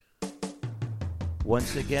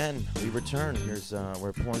Once again, we return. Here's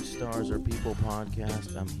where Porn Stars Are People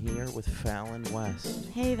podcast. I'm here with Fallon West.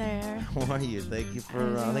 Hey there. How are you? Thank you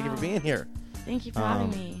for being here. Thank you for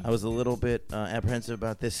having me. I was a little bit apprehensive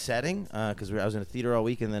about this setting because I was in a theater all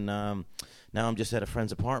week, and then now I'm just at a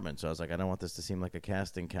friend's apartment. So I was like, I don't want this to seem like a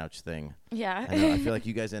casting couch thing. Yeah. I feel like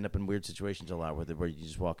you guys end up in weird situations a lot where you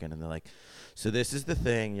just walk in and they're like, so this is the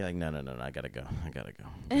thing. You're like, no, I gotta go. I gotta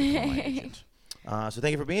call my agent. So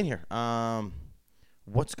thank you for being here.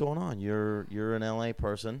 What's going on? You're an LA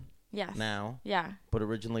person. Yes. Now. Yeah. But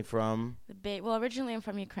originally from originally I'm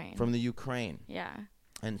from Ukraine. From the Ukraine. Yeah.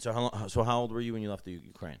 And so how old were you when you left the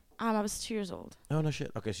Ukraine? I was 2 years old. Oh no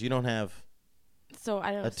shit. Okay, so you don't have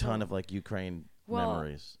a ton of like Ukraine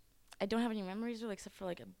memories. I don't have any memories really, except for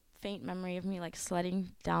like a faint memory of me like sledding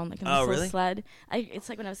down like in this little sled. It's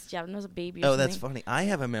like when I was a baby. Oh, that's funny. I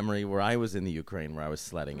have a memory where I was in the Ukraine where I was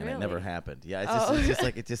sledding and it never happened. Yeah, it's just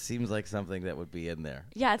like it just seems like something that would be in there.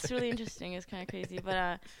 Yeah, it's really interesting. It's kind of crazy,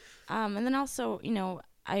 but and then also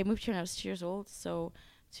I moved here when I was 2 years old, so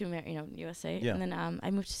to USA, and then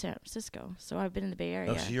I moved to San Francisco, so I've been in the Bay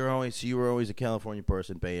Area. Oh, so you were always a California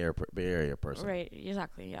person, Bay Area person. Right,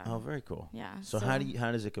 exactly. Yeah. Oh, very cool. Yeah. So how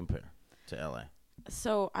does it compare to LA?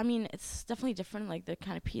 So, I mean, it's definitely different, like the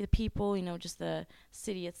kind of the people, just the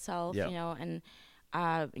city itself, and,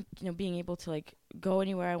 being able to, like, go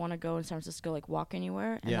anywhere I want to go in San Francisco, like, walk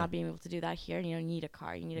anywhere, and not being able to do that here. You need a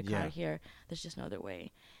car. You need a car here. There's just no other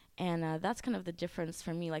way. And that's kind of the difference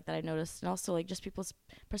for me, like, that I noticed. And also, like, just people's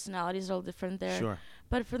personalities are all different there. Sure.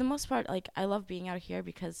 But for the most part, like, I love being out here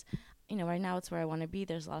because, right now it's where I want to be.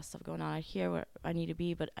 There's a lot of stuff going on out here where I need to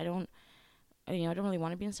be, but I don't really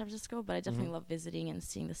want to be in San Francisco, but I definitely love visiting and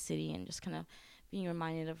seeing the city and just kind of being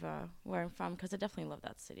reminded of where I'm from, because I definitely love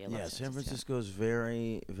that city. San Francisco is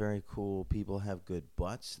very, very cool. People have good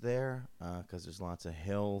butts there because there's lots of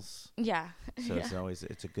hills. Yeah. So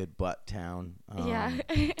it's a good butt town. Yeah.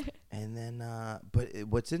 And then,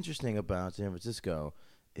 what's interesting about San Francisco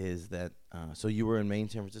is that, so you were in Maine,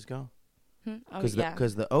 San Francisco?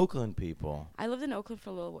 Because the Oakland people. I lived in Oakland for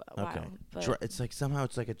a little while. Okay. But It's like somehow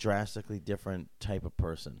it's like a drastically different type of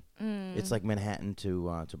person. It's like Manhattan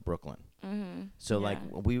to Brooklyn. Mm-hmm. So I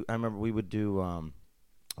remember we would do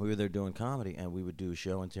we were there doing comedy, and we would do a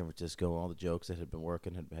show in San Francisco. All the jokes that had been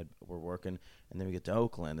working were working, and then we get to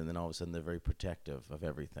Oakland, and then all of a sudden they're very protective of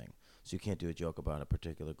everything. So you can't do a joke about a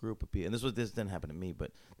particular group of people. And this didn't happen to me, but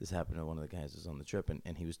this happened to one of the guys who was on the trip, and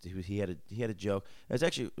he had a joke. It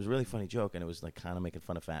was a really funny joke, and it was like kind of making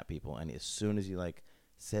fun of fat people. And as soon as he like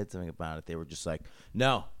said something about it, they were just like,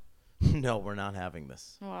 no, we're not having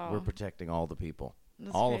this. Wow. We're protecting all the people,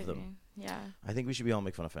 That's all crazy. of them. Yeah. I think we should be all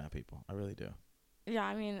make fun of fat people. I really do. Yeah,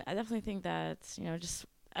 I mean, I definitely think that just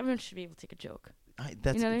everyone should be able to take a joke.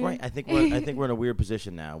 That's right. I mean? I think we're in a weird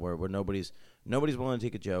position now where nobody's willing to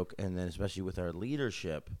take a joke, and then especially with our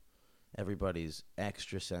leadership, everybody's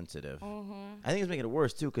extra sensitive. Mm-hmm. I think it's making it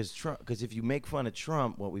worse too, because if you make fun of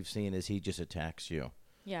Trump, what we've seen is he just attacks you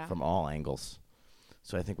from all angles.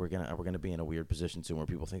 So I think we're gonna be in a weird position soon where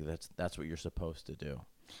people think that's what you're supposed to do.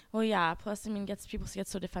 Well, yeah. Plus, I mean, people get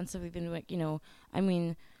so defensive, even like I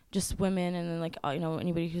mean, just women, and then like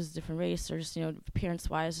anybody who's a different race, or just appearance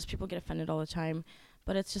wise, just people get offended all the time.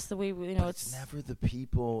 But it's just the way it's never the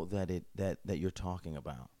people that you're talking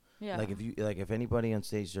about. Yeah. Like if anybody on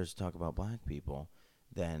stage starts to talk about black people,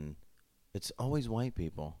 then it's always white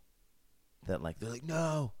people that they're like,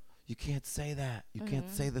 no, you can't say that. You can't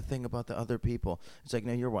say the thing about the other people. It's like,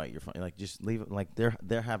 no, you're white. You're fine. Like, just leave it. Like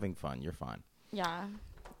they're having fun. You're fine. Yeah.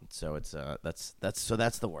 So it's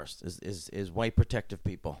that's the worst is white protective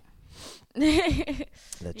people.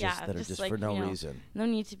 that are just like, for no reason. No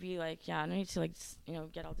need to be like, no need to like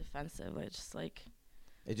get all defensive. It's just like,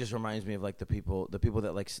 it just reminds me of like the people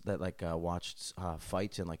that watched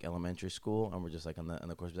fights in like elementary school, and were just like on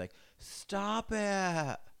the course, be like, stop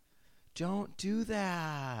it, don't do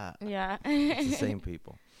that. Yeah. It's the same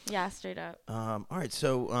people. Yeah, straight up. All right,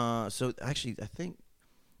 so actually I think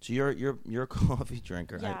so you're a coffee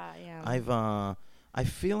drinker. Yeah, yeah. I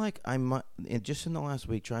feel like I might, just in the last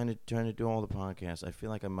week, trying to do all the podcasts, I feel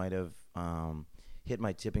like I might have hit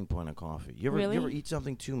my tipping point on coffee. You ever eat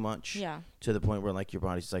something too much? Yeah. To the point where like your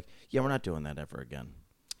body's like, yeah, we're not doing that ever again.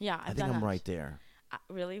 Yeah, I think I'm right there.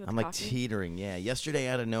 Really? With I'm coffee? like teetering. Yeah. Yesterday,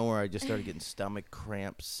 out of nowhere, I just started getting stomach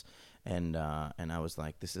cramps, and I was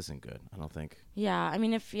like, this isn't good. I don't think. Yeah, I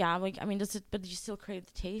mean, does it? But do you still crave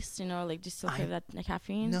the taste? Like, do you still crave that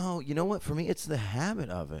caffeine? No, you know what? For me, it's the habit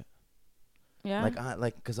of it. Yeah.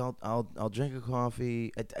 Because I'll drink a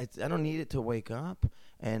coffee. I don't need it to wake up,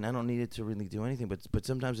 and I don't need it to really do anything. But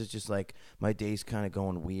sometimes it's just like my day's kind of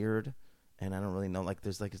going weird, and I don't really know. Like,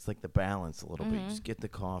 it's like the balance a little bit. You just get the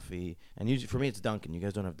coffee, and usually for me it's Dunkin'. You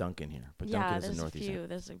guys don't have Dunkin' here, but Dunkin' is in Northeast. Yeah,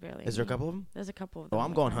 there's a few. There's Is there a couple of them? There's a couple of them. Oh,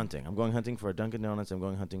 I'm going hunting. I'm going hunting for a Dunkin' Donuts. I'm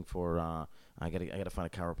going hunting for. I gotta find a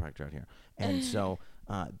chiropractor out here, and so.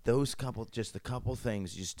 Those the couple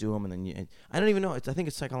things, you just do them, and then I don't even know. I think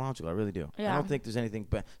it's psychological. I really do. Yeah. I don't think there's anything.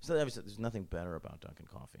 There's nothing better about Dunkin'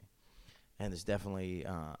 coffee, and there's definitely.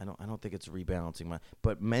 I don't think it's rebalancing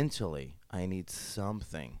but mentally, I need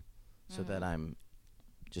something, so that I'm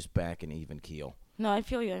just back in even keel. No, I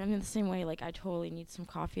feel you. I'm in the same way. Like, I totally need some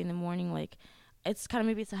coffee in the morning. Like, it's kind of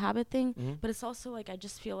maybe it's a habit thing, but it's also like I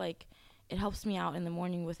just feel like it helps me out in the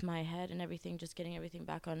morning with my head and everything, just getting everything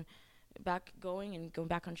back going and going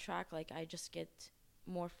back on track. Like, I just get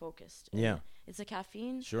more focused. And it's the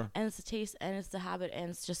caffeine, sure, and it's the taste, and it's the habit, and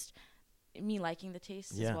it's just me liking the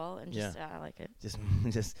taste as well, and just I like it. Just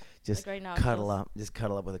like right now, cuddle up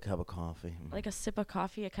with a cup of coffee. Like a sip of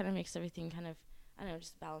coffee, it kind of makes everything kind of, I don't know,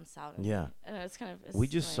 just balance out. Yeah, I know, it's kind of. We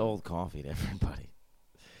just sold coffee to everybody.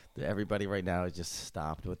 Everybody right now has just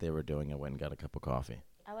stopped what they were doing and went and got a cup of coffee.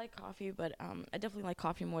 I like coffee, but I definitely like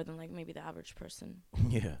coffee more than like maybe the average person.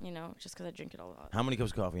 Yeah. You know, just because I drink it a lot. How many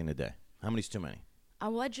cups of coffee in a day? How many's too many?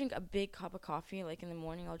 I drink a big cup of coffee. Like in the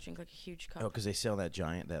morning, I'll drink like a huge cup. Oh, because they sell that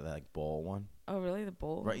giant, that like bowl one. Oh, really? The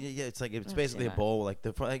bowl? Right. Yeah. It's like it's basically a bowl. Like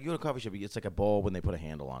you go to a coffee shop, it's like a bowl when they put a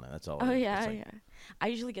handle on it. That's all. Oh yeah, yeah. I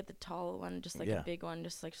usually get the tall one, just like a big one,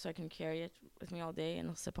 just like so I can carry it with me all day and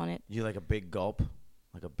I'll sip on it. You like a big gulp?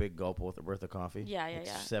 Like a big gulp worth of coffee? Yeah.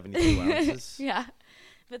 72 ounces. Yeah.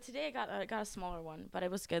 But today I got a smaller one, but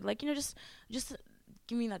it was good. Like, you know, just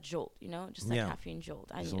give me that jolt, you know, just that caffeine jolt.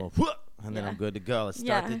 Just a little whoop, and then I'm good to go. Let's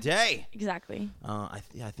start the day. Exactly. I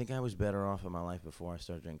think I was better off in my life before I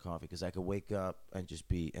started drinking coffee because I could wake up and just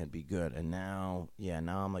be good. And now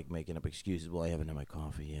I'm like making up excuses. Well, I haven't had my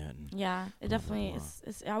coffee yet. It definitely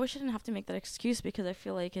is. I wish I didn't have to make that excuse because I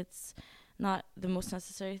feel like it's not the most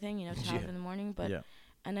necessary thing, you know, to have in the morning. But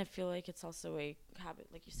and I feel like it's also a habit,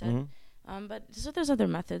 like you said. Mm-hmm. But so there's other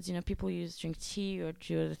methods, you know. People drink tea or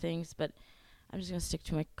do other things, but I'm just gonna stick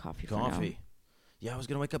to my coffee for now. Yeah, I was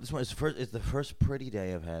gonna wake up this morning. It's the first pretty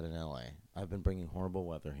day I've had in LA. I've been bringing horrible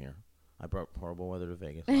weather here. I brought horrible weather to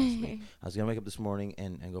Vegas last week. I was gonna wake up this morning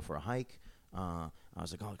and go for a hike. I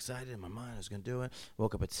was like all excited in my mind. I was gonna do it.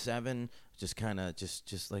 Woke up at 7. Just kind of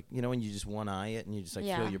just like, you know, when you just one eye it and you just like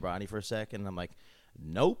feel your body for a second. And I'm like,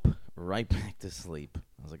 nope, right back to sleep.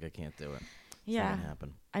 I was like, I can't do it. Yeah,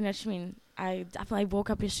 I know what you mean. I definitely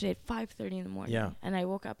woke up yesterday at 5:30 in the morning. Yeah, and I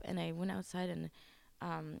woke up and I went outside and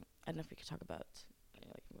I don't know if we could talk about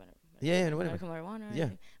whatever. Marijuana. Yeah,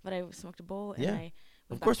 but I smoked a bowl and I.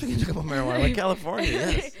 Of course we can talk about marijuana, like California.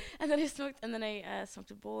 Yes. And then I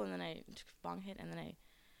smoked a bowl and then I took a bong hit and then I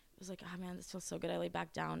was like, oh man, this feels so good. I lay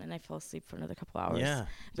back down and I fell asleep for another couple hours. Yeah,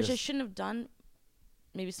 which I shouldn't have done.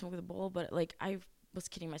 Maybe smoke the bowl, but like I was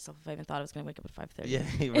kidding myself if I even thought I was gonna wake up at 5:30.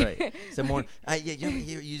 Yeah, right. So more,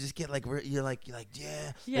 you just get like you're like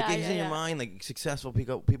in your mind like successful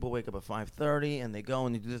people wake up at 5:30 and they go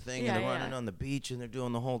and they do the thing and they're running on the beach and they're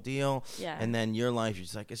doing the whole deal. Yeah. And then your life, you're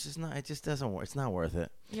just like it just doesn't work. It's not worth it.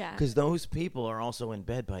 Yeah. Because those people are also in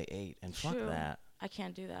bed by 8 and fuck that. I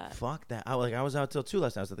can't do that. Fuck that. I was out till 2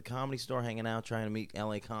 last night. I was at the Comedy Store hanging out, trying to meet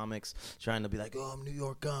LA comics, trying to be like, oh, I'm a New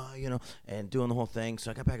York guy, you know, and doing the whole thing.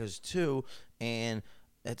 So I got back at 2, and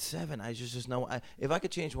at 7, I just know. If I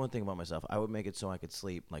could change one thing about myself, I would make it so I could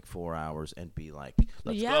sleep like 4 hours and be like,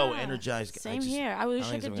 let's go, energized. Same here. I wish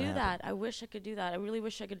I could do that. I wish I could do that. I really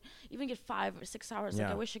wish I could even get 5 or 6 hours. Yeah.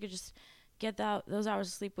 Like I wish I could just get those hours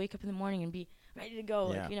of sleep, wake up in the morning, and be ready to go,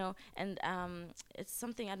 like, you know, and it's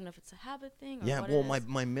something, I don't know if it's a habit thing or what well,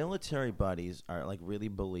 my military buddies are like really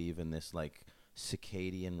believe in this like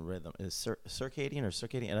circadian rhythm. Is circadian or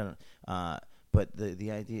circadian? I don't know. But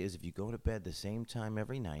the idea is if you go to bed the same time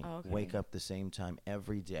every night, wake up the same time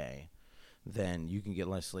every day, then you can get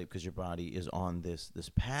less sleep because your body is on this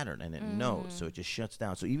pattern and it knows, so it just shuts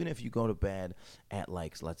down. So even if you go to bed at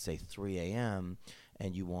like, let's say 3 a.m.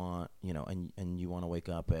 and you want, you know, and you want to wake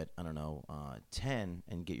up at, I don't know, 10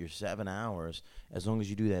 and get your 7 hours, as long as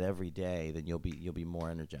you do that every day, then you'll be more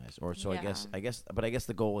energized. Or so I guess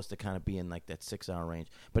the goal is to kind of be in like that 6 hour range.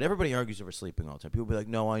 But everybody argues over sleeping all the time. People be like,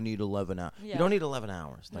 no, I need 11 hours. Yeah. You don't need 11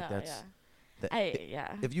 hours. Like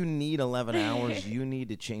if you need 11 hours, you need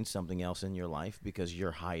to change something else in your life because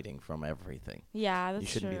you're hiding from everything. Yeah, that's You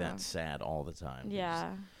shouldn't true. be that sad all the time.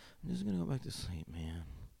 Yeah. I'm just going to go back to sleep, man.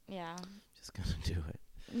 Yeah. Just going to do it.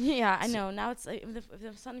 Yeah, I know. Now it's like if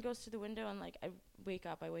the sun goes through the window and like I wake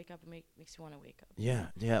up, and makes you want to wake up. Yeah,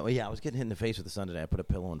 yeah, well, yeah. I was getting hit in the face with the sun today. I put a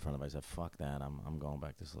pillow in front of it. I said, "Fuck that! I'm going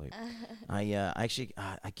back to sleep." I actually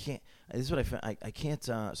I can't. This is what I found. I can't.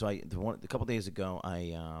 So a couple days ago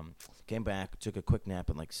I came back, took a quick nap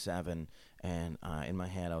at like 7, and in my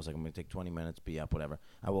head I was like, I'm gonna take 20 minutes, be up, whatever.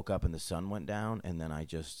 I woke up and the sun went down, and then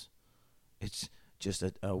it's just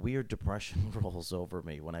a weird depression rolls over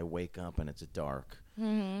me when I wake up and it's dark.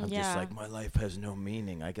 I'm just like, my life has no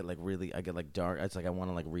meaning. I get like dark. It's like I want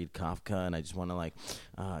to like read Kafka, and I just want to like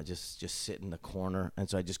just sit in the corner. And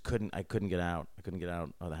so I couldn't get out. I couldn't get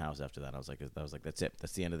out of the house after that. I was like, that's it.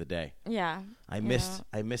 That's the end of the day. Yeah. I missed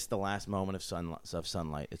the last moment of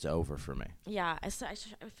sunlight. It's over for me. Yeah.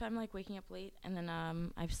 If I'm like waking up late, and then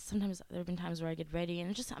there have been times where I get ready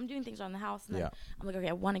and I'm doing things around the house, and then I'm like, okay,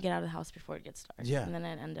 I want to get out of the house before it gets dark. Yeah. And then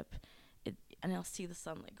I end up. And I'll see the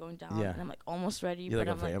sunlight going down, and I'm like almost ready, You're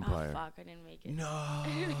but like I'm vampire. like, oh fuck, I didn't make it. No, I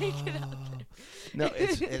didn't make it out there. No,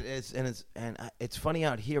 it's funny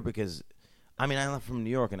out here because, I mean, I left from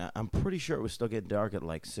New York, and I'm pretty sure it was still getting dark at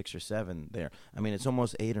like 6 or 7 there. I mean, it's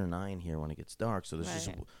almost 8 or 9 here when it gets dark, so there's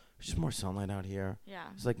just more sunlight out here. Yeah,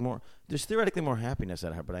 it's like there's theoretically more happiness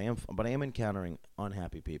out here, but I am encountering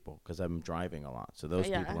unhappy people because I'm driving a lot, so those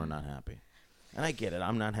people are not happy. And I get it.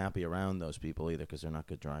 I'm not happy around those people either because they're not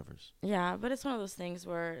good drivers. Yeah, but it's one of those things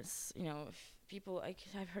where it's, if people,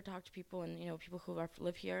 I've heard talk to people and, people who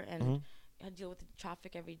live here and deal with the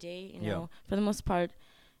traffic every day, for the most part,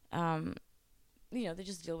 they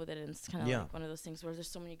just deal with it, and it's kind of like one of those things where there's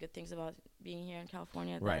so many good things about being here in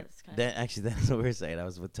California. Right. That's what we were saying. I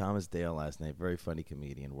was with Thomas Dale last night, very funny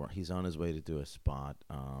comedian. He's on his way to do a spot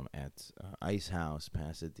at Ice House,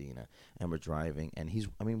 Pasadena, and we're driving, and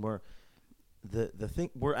the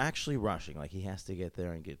thing, we're actually rushing. Like, he has to get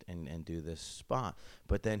there and get and do this spot.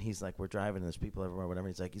 But then he's like, we're driving and there's people everywhere, whatever.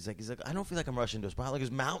 He's like, I don't feel like I'm rushing to a spot. Like,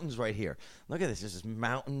 there's mountains right here. Look at this. There's just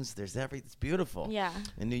mountains. There's everything. It's beautiful. Yeah.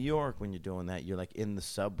 In New York, when you're doing that, you're like in the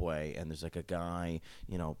subway and there's like a guy,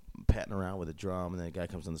 petting around with a drum, and then a guy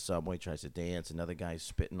comes on the subway, tries to dance. Another guy's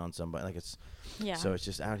spitting on somebody. Like, it's so it's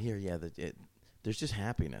just out here. Yeah. There's just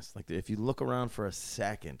happiness. Like, if you look around for a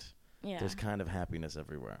second, there's kind of happiness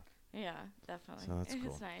everywhere. Yeah, definitely. So that's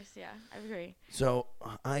cool. It's nice. Yeah, I agree. So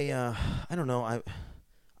I don't know.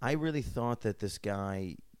 I really thought that this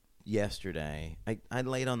guy yesterday. I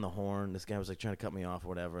laid on the horn. This guy was like trying to cut me off or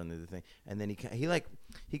whatever, and the thing. And then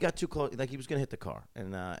he got too close. Like, he was gonna hit the car,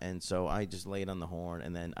 and so I just laid on the horn,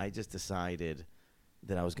 and then I just decided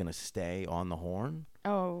that I was gonna stay on the horn.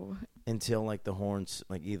 Oh. Until like the horns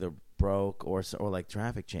like either broke or like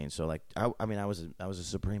traffic changed. So like I was a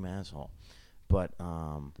supreme asshole,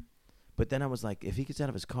 but then I was like, if he gets out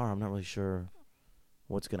of his car, I'm not really sure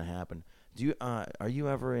what's gonna happen. Do you are you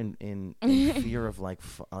ever in fear of like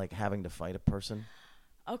having to fight a person?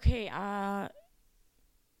 Okay,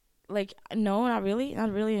 like, no, not really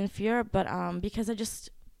in fear, but because I just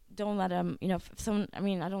don't let him, if someone,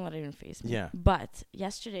 I don't let it even face me. Yeah. But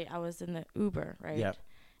yesterday I was in the Uber, right? Yeah.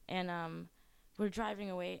 And we're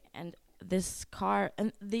driving away, and this car,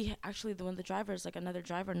 and the driver is like another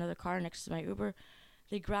car next to my Uber.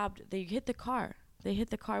 They hit the car. They hit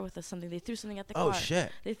the car with something. They threw something at the car. Oh,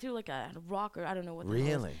 shit. They threw like a rock, or I don't know what the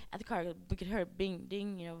hell it was, at the car. We could hear it bing,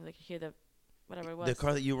 ding, they could hear the, whatever it was. The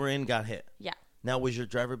car that you were in got hit? Yeah. Now, was your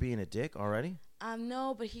driver being a dick already?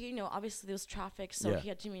 No, but he, obviously there was traffic, so he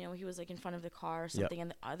had to, he was like in front of the car or something,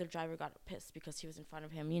 and the other driver got pissed because he was in front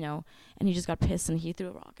of him, and he just got pissed and he threw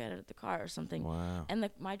a rock at the car or something. Wow. And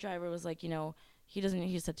my driver was like,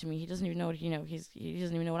 he said to me, he doesn't even know what, he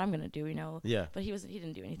doesn't even know what I'm gonna do, Yeah. But he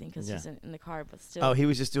didn't do anything because he's in the car, but still. Oh, he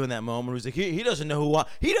was just doing that moment where he's like, he doesn't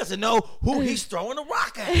know who he's throwing a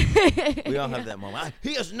rock at. We all have that moment.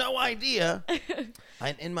 He has no idea.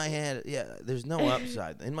 In my head, there's no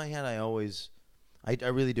upside. In my head, I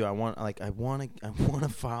really do. I want to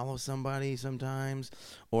follow somebody sometimes,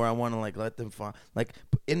 or I want to like let them follow.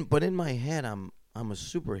 But in my head, I'm a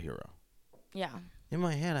superhero. Yeah. In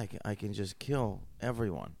my head, I can just kill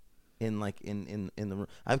everyone. In the room,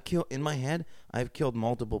 I've killed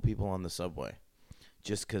multiple people on the subway,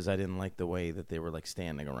 just because I didn't like the way that they were like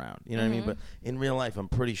standing around. You know what I mean? But in real life, I'm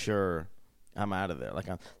pretty sure I'm out of there.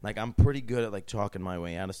 I'm pretty good at like talking my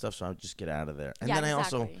way out of stuff, so I'll just get out of there. And then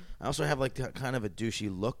exactly. I also have like kind of a douchey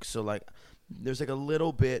look, so like there's like a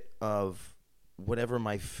little bit of whatever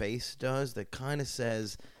my face does that kind of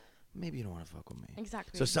says, maybe you don't want to fuck with me.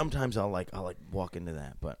 Exactly. So sometimes I'll walk into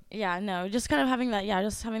that, but yeah, no, just kind of having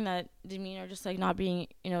that demeanor, just like not being,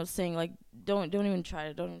 saying like don't even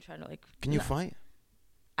try to like. Can you fight?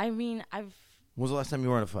 I mean, When was the last time you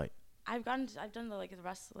were in a fight? I've done the I've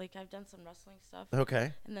done some wrestling stuff.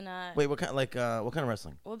 Okay. And then wait, what kind of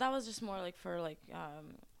wrestling? Well, that was just more like for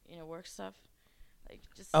work stuff. Like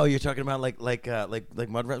just. Oh, you're talking about like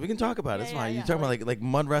mud wrestling. We can talk about it. It's fine. You're talking about like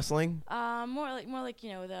mud wrestling? More like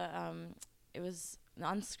the it was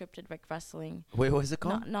non-scripted like wrestling. Wait, what is it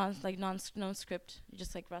called? Non-script. You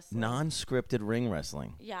just like wrestling. Non-scripted ring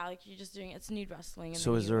wrestling. Yeah, like you're just doing it's nude wrestling.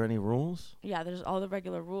 So is there any rules? Yeah, there's all the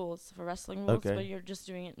regular rules for wrestling rules, but you're just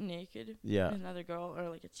doing it naked. Yeah. With another girl or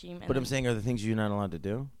like a team. But I'm saying, are the things you're not allowed to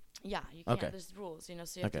do? Yeah, you can't. There's rules, so you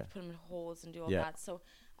have to put them in holes and do all that. So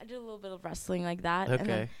I did a little bit of wrestling like that.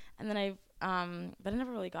 Okay. And then I've but I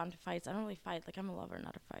never really got into fights. I don't really fight. Like I'm a lover,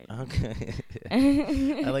 not a fighter. Okay.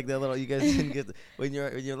 I like that little. You guys didn't get when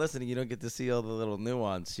you're listening. You don't get to see all the little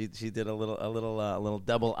nuance. She did a little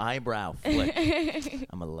double eyebrow flick.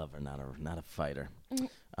 I'm a lover, not a fighter.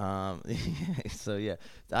 So yeah,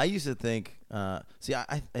 I used to think. See,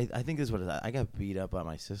 I think this is what it is. I got beat up by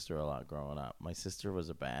my sister a lot growing up. My sister was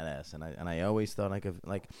a badass, and I always thought I could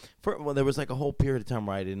there was like a whole period of time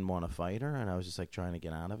where I didn't want to fight her, and I was just like trying to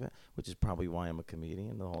get out of it, which is probably why I'm a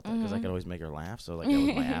comedian the whole time, because I could always make her laugh. So like that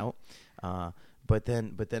was my out. But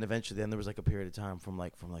then eventually there was like a period of time from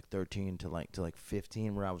 13 to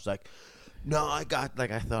 15 where I was like, no, I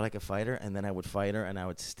thought I could fight her, and then I would fight her, and I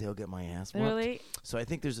would still get my ass whooped. Really? So I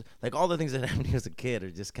think there's like all the things that happened as a kid are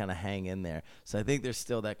just kind of hang in there. So I think there's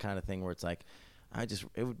still that kind of thing where it's like,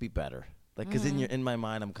 it would be better. Like, because in my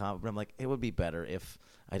mind I'm confident. I'm like, it would be better if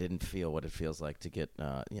I didn't feel what it feels like to get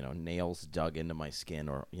nails dug into my skin,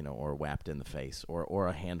 or whapped in the face, or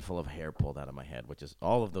a handful of hair pulled out of my head, which is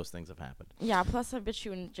all of those things have happened. Yeah. Plus, I bet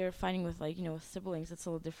you when you're fighting with with siblings, it's a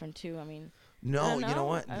little different too. I mean. No, you know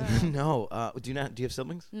what? No. Do you have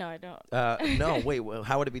siblings? No, I don't. No. Wait. Well,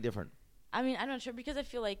 how would it be different? I mean, I'm not sure, because I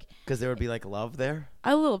feel like because there would be like love there.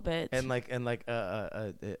 A little bit. And not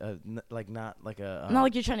like not like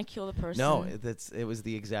you're trying to kill the person. No, it was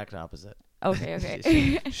the exact opposite.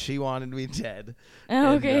 Okay. She wanted me dead.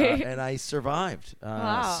 Okay. And I survived.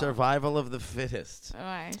 Wow. Survival of the fittest.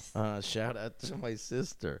 Nice. Shout out to my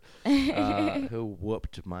sister, who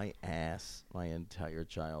whooped my ass my entire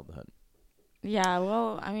childhood. Yeah,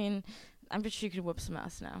 well, I mean, I'm pretty sure you could whoop some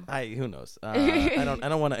ass now. Who knows? I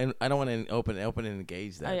don't want to open and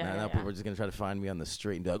engage that. Now people are just gonna try to find me on the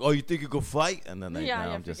street and be like, "Oh, you think you go fight?" And then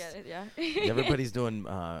I'm just forget it. Everybody's doing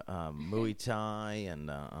Muay Thai and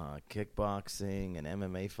kickboxing and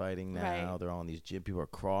MMA fighting now. Right. They're all in these gym. People are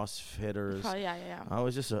CrossFitters. Oh, yeah. I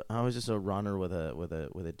was just a runner with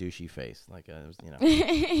a douchey face, like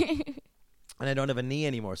And I don't have a knee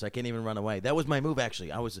anymore, so I can't even run away. That was my move,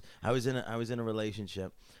 actually. I was in a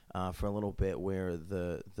relationship for a little bit where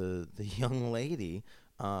the young lady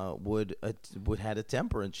would had a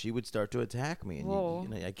temper, and she would start to attack me.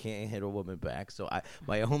 And I can't hit a woman back, so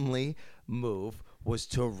my only move was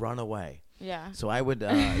to run away. Yeah. So I would,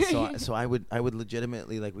 so I would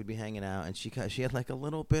legitimately, like, we'd be hanging out, and she had like a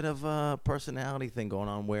little bit of a personality thing going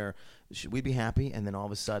on where we'd be happy, and then all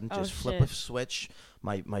of a sudden flip a switch.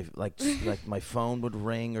 My phone would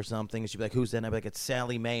ring or something, and she'd be like, "Who's that?" And I'd be like, "It's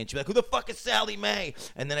Sally Mae," and she'd be like, "Who the fuck is Sally Mae?"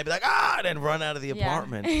 And then I'd be like, "Ah!" and then run out of the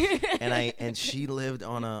apartment. And she lived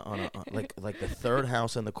on a like the third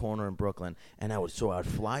house on the corner in Brooklyn, and I'd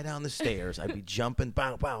fly down the stairs, I'd be jumping,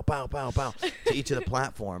 bow, bow, bow, bow, bow, to each of the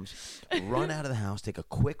platforms, run out of the house, take a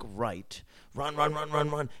quick right,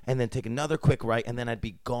 run, and then take another quick right, and then I'd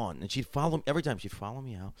be gone. And she'd follow me every time. She'd follow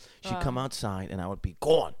me out. She'd come outside, and I would be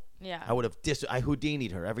gone. Yeah. I would have I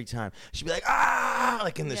Houdini'd her every time. She'd be like, "Ah!"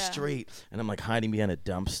 like in the street, and I'm like hiding behind a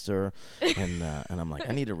dumpster, and I'm like,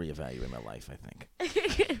 I need to reevaluate my life, I think.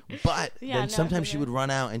 But then sometimes she would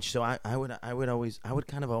run out, and so I would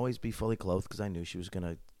kind of always be fully clothed because I knew she was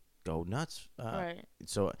gonna go nuts. Right.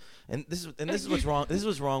 So this is what's wrong. This is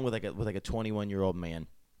what's wrong with like a 21-year-old man,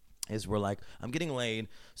 is we're like, I'm getting laid,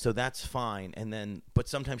 so that's fine, but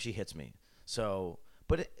sometimes she hits me, so.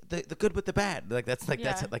 But the good with the bad,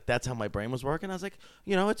 that's how my brain was working. I was like,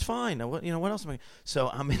 it's fine. What else am I? So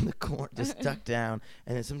I'm in the corner, just ducked down,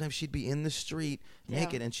 and then sometimes she'd be in the street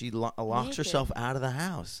naked, and she locks herself out of the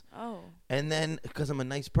house. Oh. And then because I'm a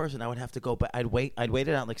nice person, I would have to go, but I'd wait it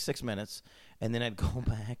out like 6 minutes, and then I'd go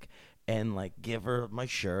back and like give her my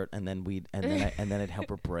shirt, and then I'd help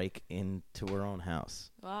her break into her own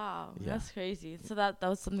house. Wow, that's crazy. So that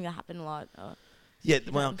was something that happened a lot. Yeah,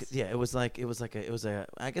 well, yeah, it was like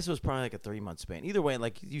I guess it was probably like a 3-month span. Either way,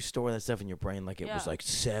 like you store that stuff in your brain like it was like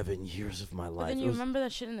 7 years of my life. But then you remember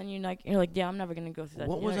that shit, and then you're like, yeah, I'm never gonna go through that.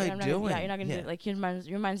 What was I doing? Yeah, you're not gonna do it. Like reminds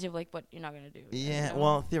you of like what you're not gonna do. Yeah,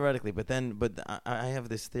 well, theoretically, but I have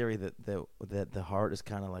this theory that the heart is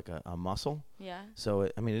kind of like a muscle. Yeah. So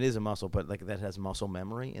it is a muscle, but like that has muscle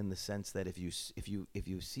memory in the sense that if you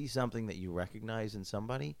see something that you recognize in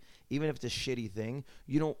somebody, even if it's a shitty thing,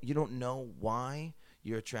 you don't know why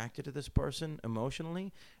you're attracted to this person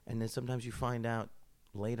emotionally, and then sometimes you find out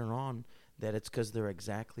later on that it's because they're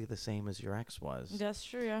exactly the same as your ex was. That's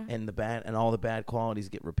true, yeah. And all the bad qualities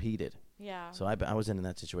get repeated. Yeah. So I was in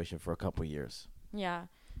that situation for a couple of years. Yeah,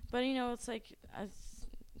 but it's like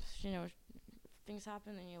things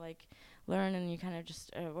happen and you like learn and you kind of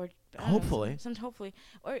just hopefully, hopefully,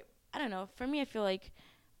 or I don't know. For me, I feel like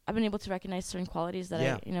I've been able to recognize certain qualities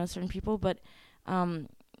that certain people, but now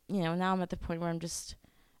I'm at the point where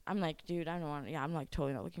I'm like, dude, I don't want. Yeah, I'm like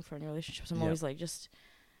totally not looking for any relationships. I'm always like, just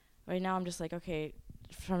right now, I'm just like, okay,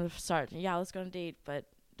 from the start, yeah, let's go on a date, but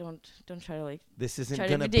don't try to like. This isn't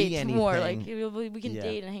gonna be anything more. Like we can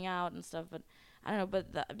date and hang out and stuff, but I don't know.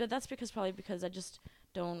 But that's because I just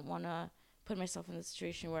don't want to put myself in the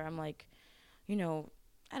situation where I'm like, I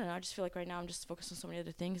don't know. I just feel like right now I'm just focused on so many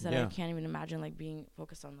other things that I can't even imagine like being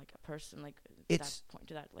focused on like a person like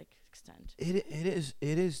to that like extent. It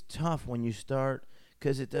is tough when you start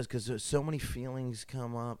because there's so many feelings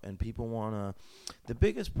come up and people wanna. The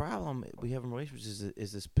biggest problem we have in relationships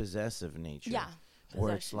is this possessive nature. Yeah.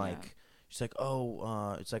 Where it's like. She's like,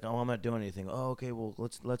 I'm not doing anything. Oh, okay, well,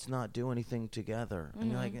 let's not do anything together. Mm-hmm.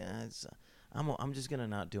 And you're like, I'm just gonna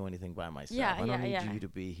not do anything by myself. Yeah, I don't need you to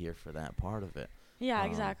be here for that part of it. Yeah,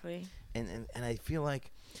 exactly. And I feel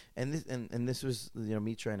like, and this was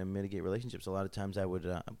me trying to mitigate relationships. A lot of times I would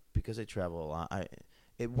because I travel a lot.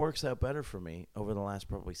 It works out better for me over the last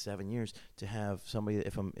probably 7 years to have somebody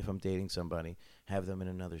if I'm dating somebody, have them in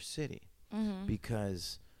another city,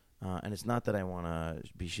 because. And it's not that I want to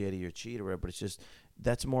be shady or cheat or whatever, but it's just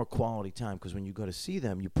that's more quality time because when you go to see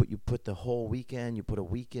them, you put the whole weekend, you put a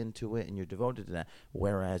week into it, and you're devoted to that.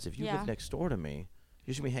 Whereas if you live next door to me,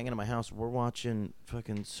 you're just gonna be hanging at my house. We're watching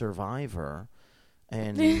fucking Survivor,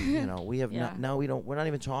 and we have we're not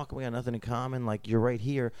even talking. We got nothing in common. Like you're right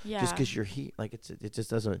here, just because you're here. Like it just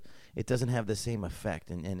doesn't have the same effect,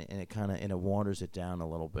 and it kind of waters it down a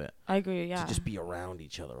little bit. I agree. Yeah, to just be around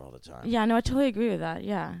each other all the time. Yeah, no, I totally agree with that.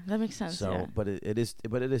 Yeah, that makes sense. So, but it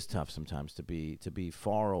is tough sometimes to be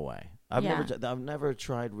far away. I've never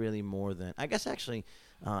tried really more than I guess actually.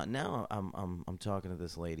 Now I'm talking to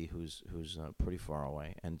this lady who's pretty far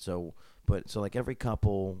away, and so like every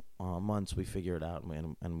couple months we figure it out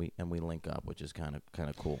and we link up, which is kind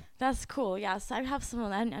of cool. That's cool. Yeah, so I have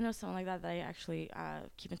someone I know someone like that I actually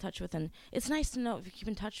keep in touch with, and it's nice to know if you keep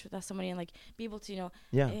in touch with somebody and like be able to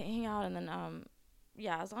hang out and then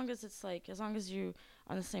as long as you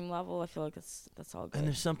on the same level, I feel like that's all good. And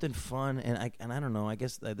there's something fun, and I don't know. I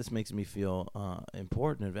guess this makes me feel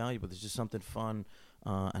important and valuable. There's just something fun.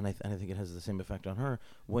 And I think it has the same effect on her.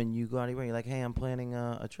 When you go out anywhere, you're like, hey, I'm planning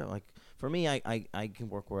a trip. Like, for me, I can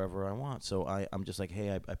work wherever I want. So I'm just like,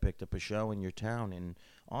 hey, I picked up a show in your town in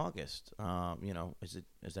August.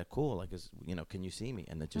 Is that cool? Like, can you see me?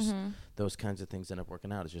 And it just, those kinds of things end up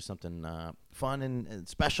working out. It's just something fun and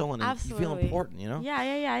special, and you feel important,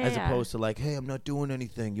 Yeah. As opposed to like, hey, I'm not doing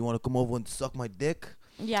anything. You want to come over and suck my dick?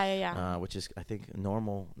 Yeah. Which is, I think,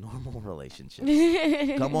 normal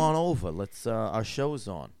relationships. Come on over. Let's. Our show's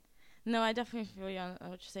on. No, I definitely feel you on what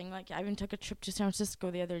you're saying. Like, I even took a trip to San Francisco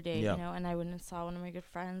the other day, and I went and saw one of my good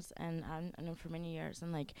friends, and I know him for many years,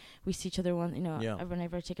 and like we see each other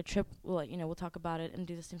whenever I take a trip, we'll talk about it and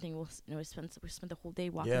do the same thing. We spend the whole day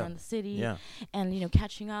walking around the city, and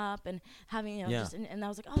catching up and having and I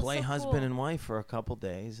was like, oh, play so husband cool. and wife for a couple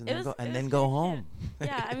days, and then go home.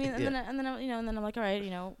 Yeah, I mean, and then I'm like, all right,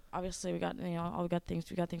 obviously we got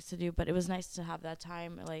things to do, but it was nice to have that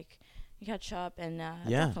time, like. You catch up and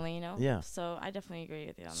definitely, So I definitely agree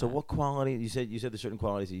with you on that. So what quality you said there's certain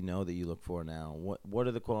qualities that you look for now. What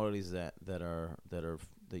are the qualities that you're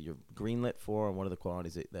greenlit for, and what are the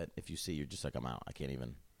qualities that if you see you're just like I'm out, I can't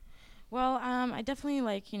even. Well, I definitely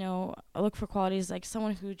I look for qualities like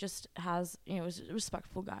someone who just has is a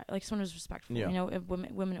respectful guy, like someone who's respectful. If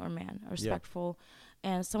women or man are respectful,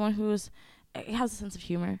 and someone who's has a sense of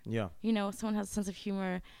humor. Yeah. Someone has a sense of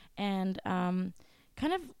humor and kind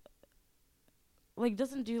of. Like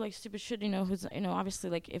doesn't do like stupid shit, who's obviously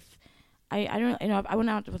like if I don't, you know, I went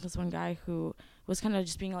out with this one guy who was kind of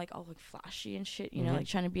just being like all like flashy and shit, you know, like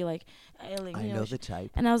trying to be like, like I know the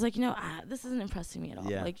type. And I was like, you know, this isn't impressing me at all.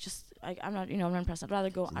 Like, just I'm not, you know, I'm not impressed. I'd rather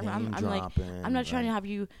go. I'm like, I'm not trying to have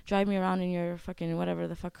you drive me around in your fucking whatever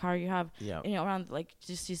the fuck car you have, you know, around like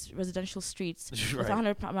just these residential streets with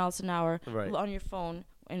 100 miles an hour on your phone.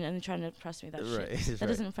 And trying to impress me, that shit. That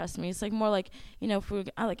doesn't impress me. It's like more like, you know, if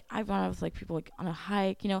I've gone out with like people like on a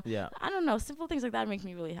hike, you know. Yeah. I don't know, simple things like that make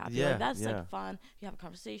me really happy. Like that's like fun. You have a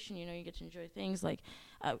conversation, you know, you get to enjoy things like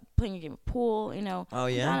playing a game of pool, you know. Oh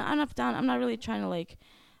yeah. I'm not really trying to like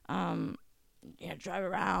you know, drive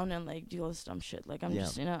around and like do all this dumb shit. Like I'm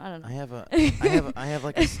just, you know, I don't know. I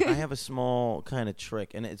have a small kind of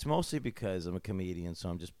trick, and it's mostly because I'm a comedian, so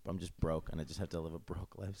I'm just broke, and I just have to live a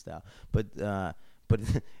broke lifestyle. But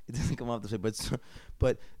it doesn't come off this way.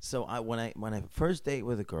 But when I first date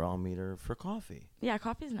with a girl, I'll meet her for coffee. Yeah,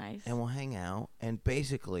 coffee's nice. And we'll hang out, and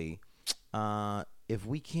basically, if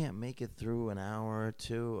we can't make it through an hour or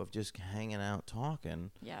two of just hanging out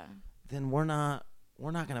talking, then we're not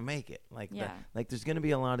gonna make it. Like there's gonna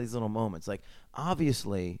be a lot of these little moments. Like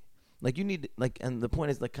obviously, like you need like, and the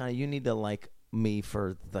point is like kind of you need to like me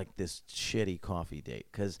for like this shitty coffee date,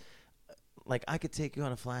 because like I could take you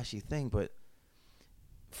on a flashy thing, but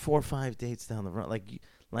 4 or 5 dates down the road, like you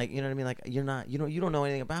know what I mean? Like you don't know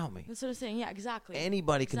anything about me. That's what I'm saying. Yeah, exactly.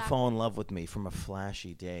 Anybody can fall in love with me from a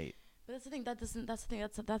flashy date. But that's the thing.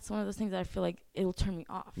 That's one of those things that I feel like it'll turn me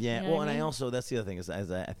off. Yeah. You know well, and I mean? I also, that's the other thing is I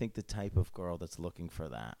think the type of girl that's looking for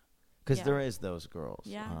that, because there is those girls.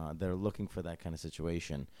 Yeah. They're looking for that kind of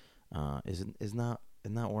situation. Is not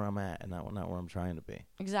where I'm at, and not where I'm trying to be.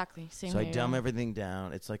 Exactly. Same. So I dumb everything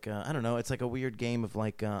down. It's like I don't know. It's like a weird game of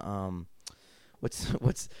like what's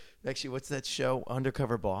that show,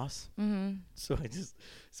 Undercover Boss? Mm-hmm. So I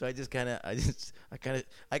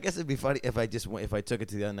guess it'd be funny if I took it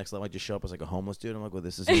to the next level. I just show up as like a homeless dude. I'm like, well,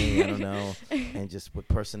 this is me. I don't know, and just with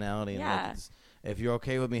personality. And like, if you're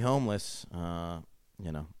okay with me homeless,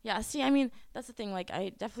 you know. Yeah. See, I mean, that's the thing. Like,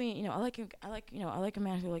 I definitely, you know, I like a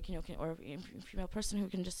man who like, you know, can, or a female person who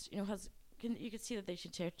can just, you know, you can see that they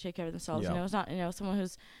should take care of themselves. You know, it's not, you know, someone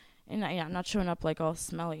who's. And I'm not showing up like all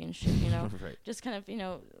smelly and shit, you know. Right. Just kind of, you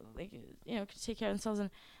know, like, you know, can take care of themselves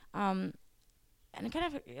and kind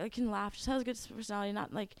of like can laugh. Just has a good personality.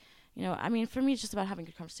 Not like, you know. I mean, for me, it's just about having a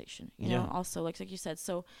good conversation. You know. Also, like you said.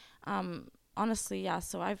 So, honestly, yeah.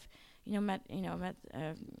 So I've, you know, met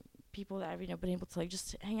people that I've, you know, been able to like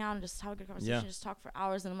just hang out and just have a good conversation, just talk for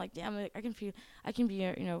hours, and I'm like, damn, like, I can be,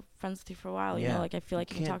 you know, friends with you for a while, you know, like I feel like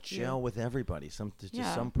I can talk to you. You can't gel with everybody. Some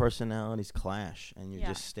personalities clash, and you're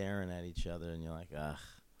just staring at each other, and you're like, ugh.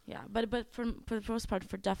 Yeah, but for the most part,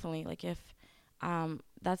 for definitely, like if,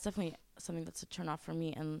 that's definitely something that's a turn off for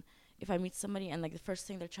me, and if I meet somebody and like the first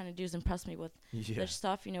thing they're trying to do is impress me with their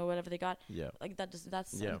stuff, you know, whatever they got, like that's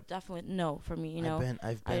definitely no for me, you know.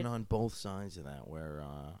 I've been on both sides of that where,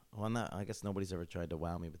 I guess nobody's ever tried to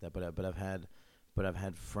wow me with that, but I've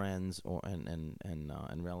had friends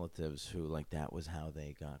and relatives who like that was how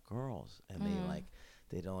they got girls, and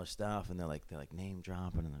they did all their stuff, and they're like name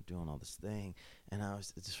dropping, and they're doing all this thing, and I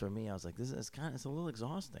was like, this is it's a little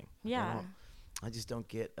exhausting. Yeah. I just don't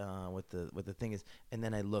get what the thing is, and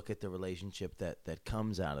then I look at the relationship that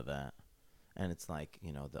comes out of that, and it's like,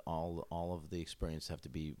 you know, all of the experience have to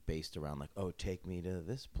be based around like, oh, take me to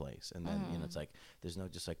this place, and then you know, it's like there's no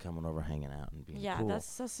just like coming over, hanging out, and being cool. Yeah,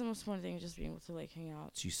 that's the most important thing, just being able to like hang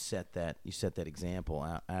out. So you set that example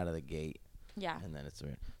out of the gate. Yeah, and then it's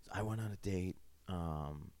weird. So I went on a date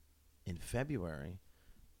in February.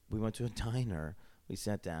 We went to a diner. We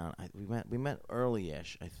sat down. We met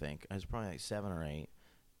early-ish, I think. I was probably like 7 or 8,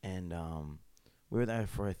 and we were there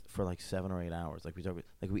for like 7 or 8 hours. Like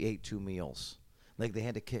we ate 2 meals. Like they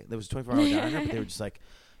had to kick. There was a 24-hour diner, but they were just like,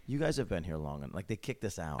 "You guys have been here long," and like they kicked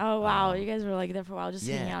us out. Oh wow, you guys were like there for a while, just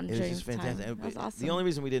hanging out and enjoying time. Fantastic. That was awesome. The only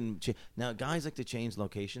reason we didn't now guys like to change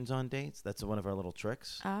locations on dates. That's one of our little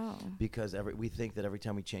tricks. Oh. Because we think that every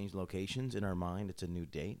time we change locations in our mind, it's a new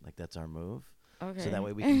date. Like that's our move. Okay. So that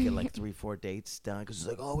way we can get like 3-4 dates done, because it's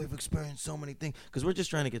like, oh, we've experienced so many things, because we're just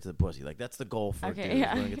trying to get to the pussy. Like that's the goal for dudes. We're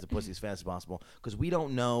gonna get to the pussy as fast as possible, because we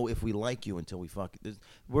don't know if we like you until we fuck.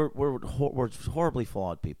 We're horribly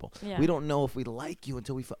flawed people. Yeah. We don't know if we like you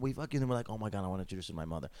until we fuck you, and then we're like, oh my god, I want to introduce you to my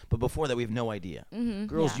mother. But before that, we have no idea. Mm-hmm.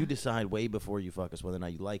 Girls, you decide way before you fuck us whether or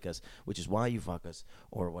not you like us, which is why you fuck us,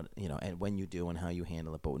 or what, you know, and when you do and how you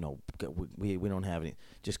handle it. But no, we don't have any,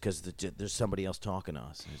 just because there's somebody else talking to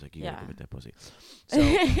us. He's like, you gotta go get that pussy.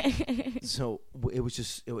 It was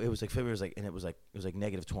just it was like February was like, and it was like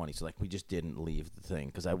 -20. So like we just didn't leave the thing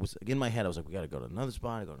because I was in my head I was like, we got to go to another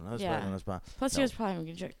spot, another spot. Plus, you guys probably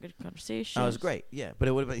having good conversation. Oh, it was great, yeah. But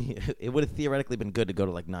it would have theoretically been good to go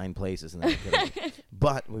to like 9 places, and then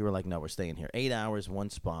but we were like, no, we're staying here. 8 hours, one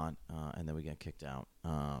spot, and then we got kicked out.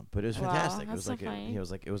 But it was fantastic. It was like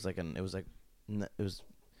it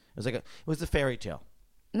was the fairy tale.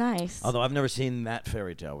 Nice. Although I've never seen that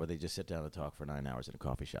fairy tale where they just sit down and talk for 9 hours in a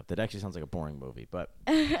coffee shop. That actually sounds like a boring movie. But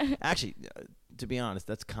actually, to be honest,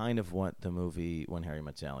 that's kind of what the movie When Harry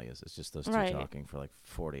Met Sally is. It's just those two talking for like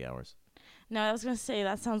 40 hours. No, I was going to say,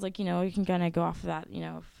 that sounds like, you can kind of go off of that.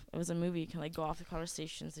 If it was a movie, you can like go off the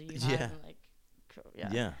conversations that you had. And, like,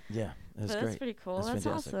 Yeah. That's great. That's pretty cool. That's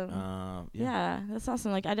fantastic. Awesome. Yeah, that's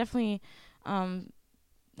awesome. Like, I definitely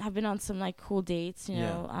have been on some like cool dates, you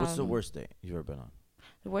know. What's the worst date you've ever been on?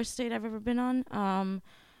 The worst date I've ever been on?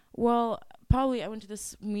 Well, probably I went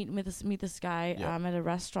to meet this guy at a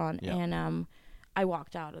restaurant, and I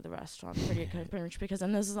walked out of the restaurant pretty much because,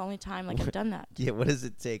 and this is the only time like I've done that. Yeah, what does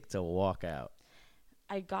it take to walk out?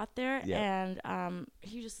 I got there and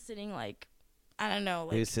he was just sitting like, I don't know,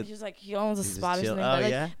 like he was like he owns a spot or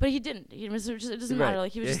something, but he didn't. It doesn't matter.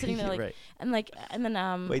 Like he was just sitting there like, and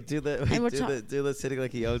then wait, do the sitting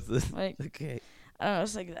like he owns this. Like, okay. I don't know,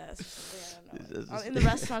 it's like this. I don't know. In the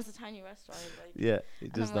restaurant, it's a tiny restaurant. Like,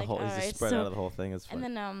 just the whole, he's just spread out of the whole thing. It's fun.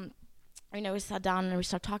 And then, we sat down and we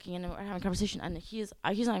started talking and we're having a conversation. And he's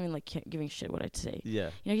not even like giving shit what I say.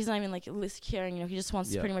 Yeah. He's not even like caring. He just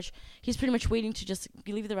wants to he's pretty much waiting to just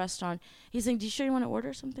leave the restaurant. He's saying, "Do you sure you want to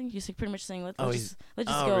order something?" He's like pretty much saying, "Let's just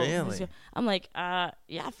go." Really? Let's go. I'm like,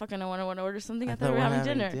 yeah, fucking, I want to order something. I thought we were having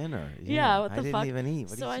dinner. Yeah. What the fuck? I didn't even eat.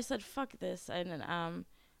 So I said, "Fuck this," and then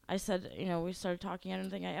I said, we started talking. I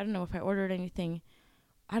don't know if I ordered anything.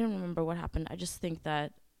 I don't remember what happened. I just think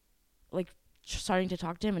that, like, starting to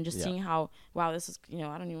talk to him and just seeing how, wow, this is,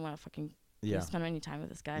 I don't even want to fucking spend any time with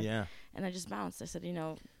this guy. Yeah. And I just bounced. I said,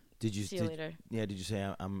 see you later. Yeah. Did you say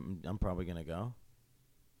I'm probably gonna go?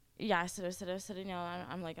 Yeah. I said,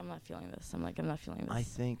 I'm not feeling this. I'm not feeling this. I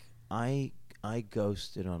think I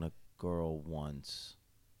ghosted on a girl once.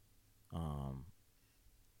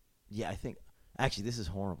 Yeah, I think. Actually, this is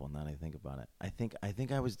horrible now that I think about it. I think I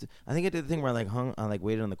did the thing where I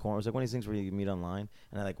waited on the corner. It was like one of these things where you meet online,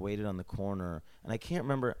 and I waited on the corner, and I can't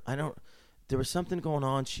remember. There was something going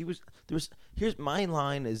on. Here's my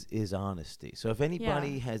line is honesty. So if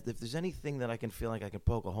anybody if there's anything that I can feel like I can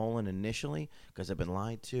poke a hole in initially, because I've been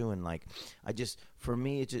lied to, and for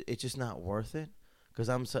me it's just not worth it, because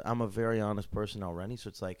I'm a very honest person already. So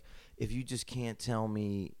it's like, if you just can't tell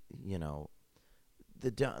me,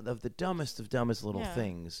 the dumbest of dumbest little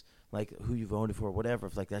things, like who you voted for, or whatever.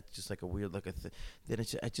 If that's just like a weird then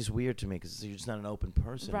it's just weird to me, because you're just not an open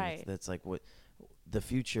person. Right. That's like what the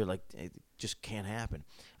future, it just can't happen.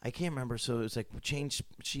 I can't remember. So it was like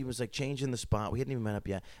she was like changing the spot. We hadn't even met up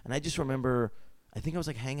yet, and I just remember. I think I was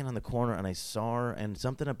hanging on the corner, and I saw her, and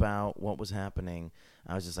something about what was happening.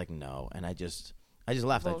 I was just like, no, and I just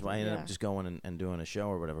left. I ended up just going and doing a show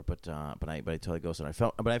or whatever. But I totally ghosted. I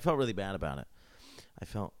felt really bad about it. I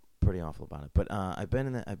felt pretty awful about it, but I've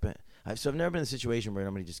never been in a situation where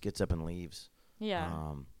somebody just gets up and leaves.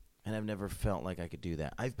 Yeah. And I've never felt like I could do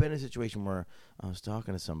that. I've been in a situation where I was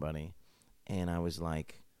talking to somebody, and I was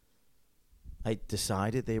like, I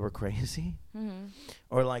decided they were crazy,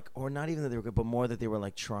 or not even that they were good, but more that they were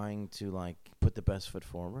trying to put the best foot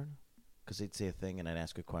forward, because they'd say a thing and I'd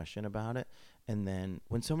ask a question about it, and then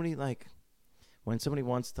when somebody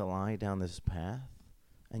wants to lie down this path,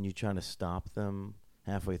 and you try to stop them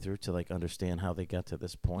halfway through to understand how they got to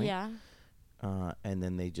this point. Yeah. And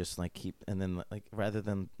then they just keep, and then rather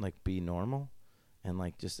than be normal and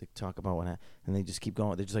just talk about what happened, and they just keep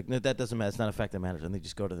going. They're just no, that doesn't matter. It's not a fact that matters. And they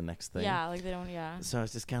just go to the next thing. Yeah, they don't. Yeah. So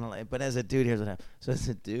it's just kind of but as a dude, here's what happened. So as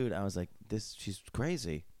a dude, I was like, she's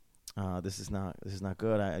crazy. This is not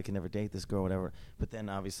good. I can never date this girl, whatever. But then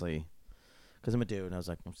obviously, because I'm a dude, and I was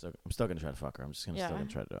like, I'm still gonna try to fuck her. I'm just still gonna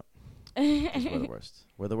try to do it. We're the worst.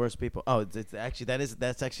 We're the worst people. Oh, it's actually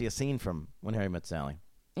that's actually a scene from When Harry Met Sally.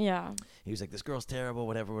 Yeah. He was like, "This girl's terrible,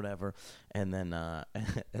 whatever." And then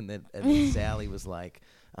and then Sally was like,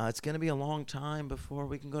 "It's gonna be a long time before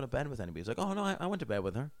we can go to bed with anybody." He's like, "Oh no, I went to bed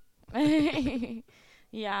with her."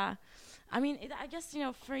 Yeah. I mean, I guess it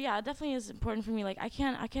definitely is important for me. I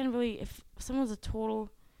can't really, if someone's a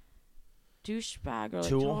total douchebag or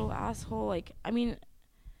total asshole. I mean,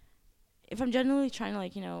 if I'm genuinely trying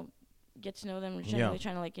to get to know them, or generally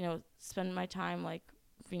trying to spend my time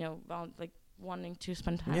wanting to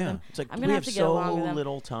spend time with them. It's I'm gonna have to get along with them.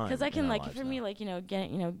 Little time because I can for me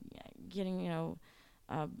getting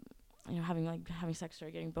having sex or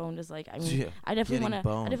getting boned is like, I mean, I definitely want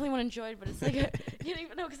to enjoy it, but it's like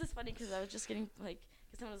because it's funny because I was just getting like.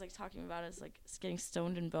 Someone was like talking about it, it's like getting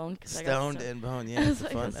stoned and boned. Stoned and boned, yeah. That's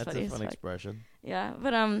a fun expression. Yeah,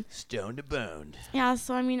 but stoned and boned. Yeah,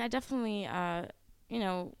 so I mean, I definitely,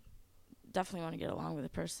 definitely want to get along with a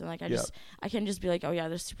person. Like I can just be like, oh yeah,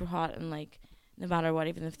 they're super hot, and like no matter what,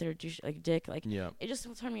 even if they're like dick, like it just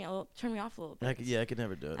will turn me off a little bit. I could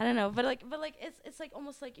never do it. I don't know, but it's like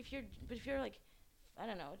almost like if you're like. I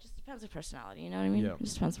don't know. It just depends on personality. You know what I mean? Yeah. It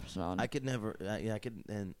just depends on personality. I could never.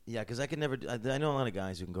 Because I could never. I know a lot of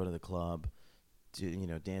guys who can go to the club,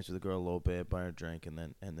 to dance with a girl a little bit, buy her a drink, and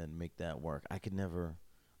then make that work. I could never.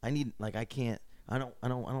 I can't. I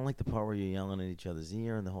don't like the part where you're yelling at each other's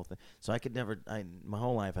ear and the whole thing. So I could never. My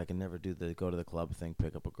whole life I could never do the go to the club thing,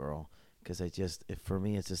 pick up a girl, because for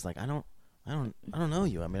me it's just like I don't know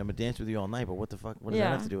you. I mean, I'm gonna dance with you all night, but what the fuck? What does that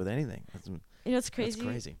have to do with anything? It's crazy. That's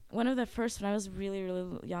crazy. One of the first, when I was really,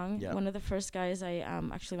 really young, one of the first guys I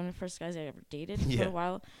ever dated for a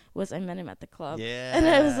while was I met him at the club. Yeah. And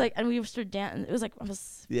I was like, and we started dancing. It was like I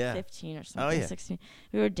was 15 or something, 16.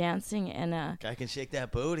 We were dancing and guy can shake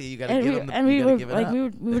that booty. You gotta give him the, and we were like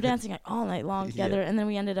we were dancing like all night long together, and then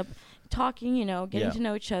we ended up talking, getting to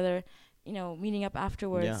know each other. Meeting up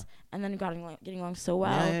afterwards, and then getting along so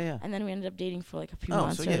well, and then we ended up dating for like a few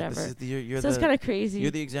months or whatever. So it's kind of crazy.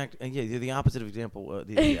 You're the exact, you're the opposite of example.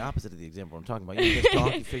 The opposite of the example I'm talking about. You just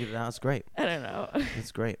talk, you figured it out. It's great. I don't know.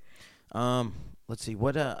 It's great. Let's see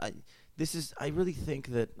what this is. I really think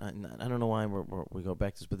that I don't know why we go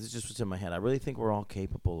back to this, but this is just what's in my head. I really think we're all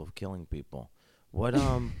capable of killing people. What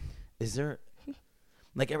is there?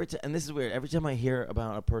 Like every time, and this is weird. Every time I hear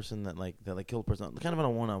about a person that killed a person, kind of on a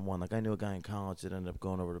one-on-one. Like I knew a guy in college that ended up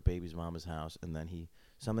going over to baby's mama's house, and then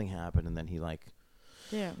something happened, and then he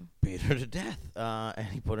beat her to death, and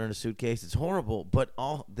he put her in a suitcase. It's horrible, but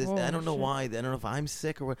all this I don't know why. I don't know if I'm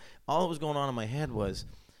sick or what. All that was going on in my head was,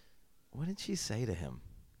 what did she say to him?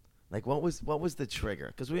 Like what was the trigger?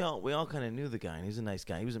 Because we all kind of knew the guy, and he was a nice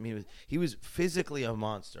guy. He was physically a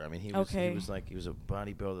monster. I mean, he was a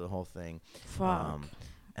bodybuilder, the whole thing. Fuck.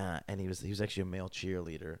 And he was actually a male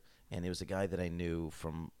cheerleader, and it was a guy that I knew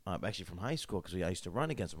from actually from high school because I used to run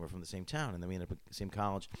against him. We're from the same town, and then we ended up at the same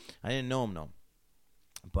college. I didn't know him,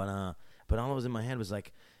 but all that was in my head was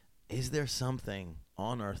like, is there something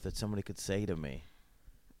on earth that somebody could say to me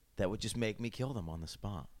that would just make me kill them on the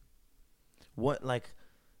spot? What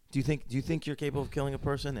Do you think you're capable of killing a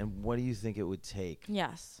person, and what do you think it would take?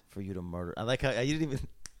 Yes. For you to murder? I like how you didn't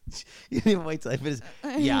even wait till I finish.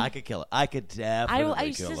 Yeah, I could kill it. I could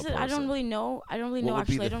definitely kill a person. I don't really know.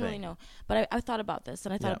 Actually, I don't really know. But I thought about this,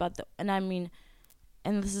 and I thought about and I mean,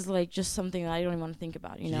 and this is like just something that I don't even want to think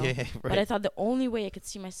about, Yeah, right. But I thought the only way I could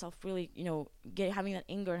see myself really, having that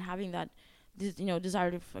anger and having that,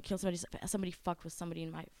 desire to kill somebody fucked with somebody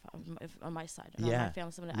on my side, on my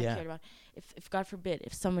family, somebody I cared about. If God forbid,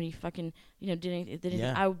 if somebody fucking,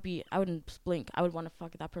 didn't, I wouldn't blink. I would want to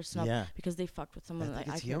fuck that person up because they fucked with someone that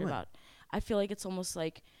I cared about. I feel like it's almost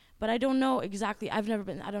like, but I don't know exactly. I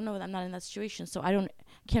don't know. I'm not in that situation, so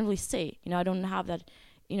can't really say. I don't have that,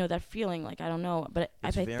 that feeling. Like I don't know. But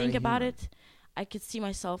if I think about it, I could see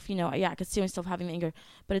myself. I could see myself having the anger.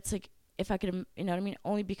 But it's like if I could, you know what I mean?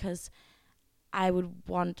 Only because I wouldn't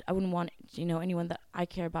want anyone that I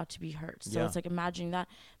care about to be hurt. So it's like imagining that.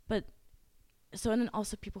 But so, and then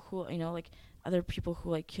also people who like other people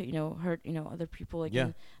who like hurt other people like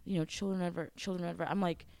children whatever. I'm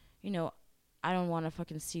like I don't want to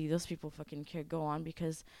fucking see those people fucking go on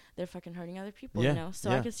because they're fucking hurting other people. So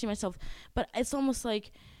I could see myself, but it's almost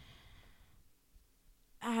like,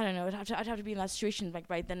 I don't know. I'd have to be in that situation like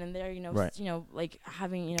right then and there, right. Like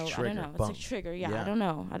having, trigger, I don't know. It's like trigger. Yeah. I don't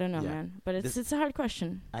know, man. But it's a hard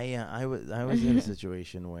question. I was in a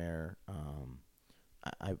situation where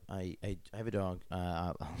I have a dog.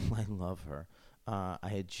 I love her. I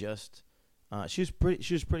had just she was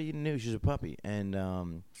pretty new. She was a puppy, and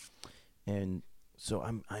so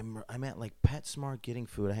I'm at like PetSmart getting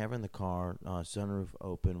food. I have her in the car, sunroof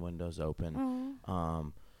open, windows open.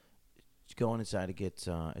 Going inside to get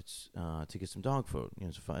to get some dog food.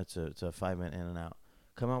 It's a 5-minute in and out.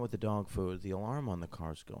 Come out with the dog food. The alarm on the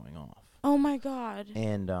car's going off. Oh my God.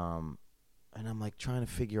 And I'm like trying to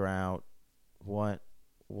figure out why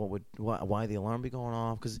the alarm be going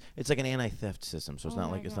off, because it's like an anti-theft system, so it's not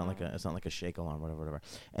like a shake alarm, whatever.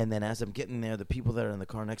 And then as I'm getting there, the people that are in the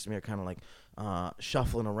car next to me are kind of like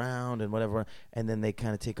shuffling around and whatever, and then they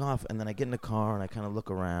kind of take off, and then I get in the car and I kind of look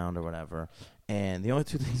around or whatever, and the only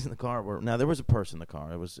two things in the car were, now there was a purse in the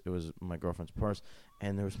car. It was my girlfriend's purse,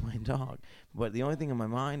 and there was my dog. But the only thing in my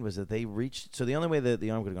mind was that they reached. So the only way that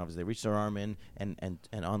the arm could have gone is they reached their arm in and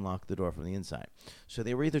unlocked the door from the inside. So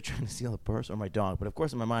they were either trying to steal a purse or my dog. But of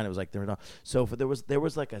course, in my mind, it was like their dog. So there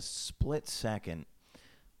was like a split second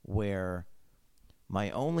where my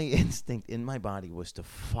only instinct in my body was to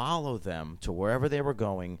follow them to wherever they were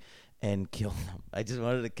going and kill them. I just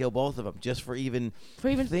wanted to kill both of them, just for even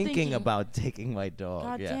thinking about taking my dog.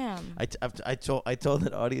 God damn. I told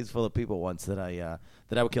an audience full of people once that I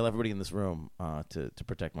would kill everybody in this room to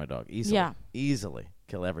protect my dog easily. Yeah. Easily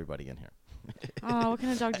kill everybody in here. Oh, what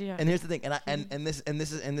kind of dog do you have? And here's the thing, and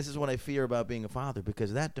this is what I fear about being a father,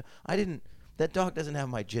 because that dog doesn't have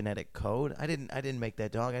my genetic code. I didn't make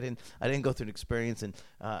that dog. I didn't go through an experience and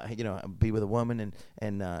be with a woman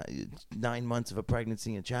and 9 months of a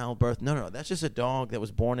pregnancy and childbirth. No. That's just a dog that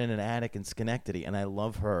was born in an attic in Schenectady, and I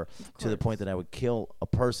love her to the point that I would kill a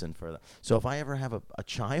person for that. So if I ever have a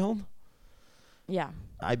child, yeah,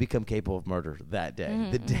 I become capable of murder that day.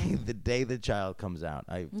 Mm-hmm, the day the child comes out.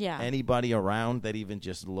 Anybody around that even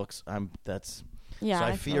just looks, Yeah, so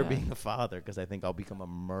I fear being a father because I think I'll become a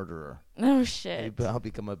murderer. Oh shit! I'll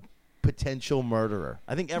become a potential murderer.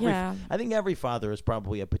 I think every father is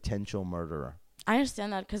probably a potential murderer. I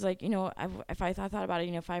understand that because, like, if I thought about it,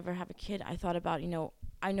 if I ever have a kid, I thought about,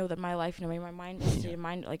 I know that my life, my mind, state of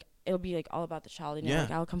mind, like, it'll be like all about the child.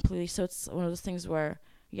 Like, I'll completely. So it's one of those things where,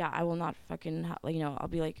 I will not fucking I'll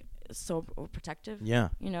be like so protective. Yeah.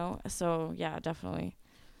 So yeah, definitely.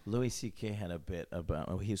 Louis C.K. had a bit about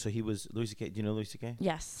Louis C.K. Do you know Louis C.K.?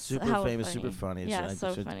 Yes. Super famous, super funny. Yeah,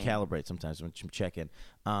 so funny. Calibrate sometimes when you check in.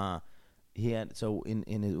 He had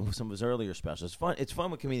in some of his earlier specials. It's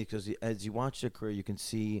fun with comedians because as you watch their career, you can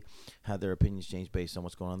see how their opinions change based on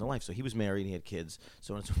what's going on in their life. So he was married, he had kids,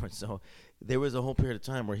 so on and so forth. So there was a whole period of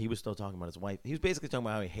time where he was still talking about his wife. He was basically talking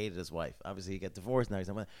about how he hated his wife. Obviously, he got divorced now. He's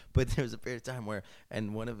talking about, but there was a period of time where,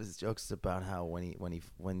 and one of his jokes is about how when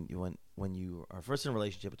you are first in a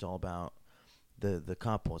relationship, it's all about the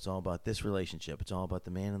couple. It's all about this relationship. It's all about the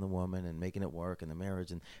man and the woman and making it work and the marriage.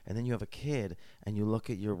 And then you have a kid and you look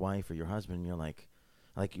at your wife or your husband and you're like,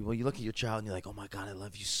 you look at your child and you're like, oh my God, I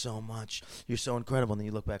love you so much. You're so incredible. And then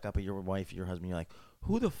you look back up at your wife or your husband and you're like,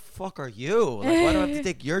 who the fuck are you? Like, why do I have to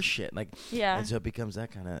take your shit? Like, yeah. And so it becomes that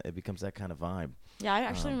kind of vibe. Yeah, I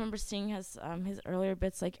actually remember seeing his earlier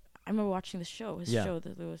bits. Like, I remember watching the show,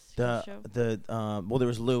 the Louis show. Well, there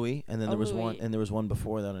was Louis, and then there was one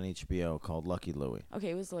before that on HBO called Lucky Louie.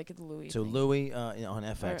 Okay, it was like the Louis. So thing. Louis on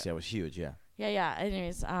FX, it was huge, yeah. Yeah.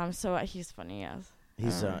 Anyways, so he's funny, yes.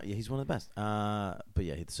 He's one of the best. But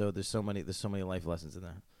yeah, so there's so many life lessons in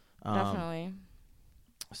there. Definitely.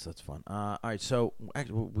 So that's fun. All right, so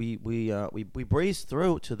actually we breezed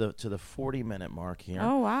through to the 40-minute mark here.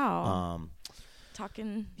 Oh wow.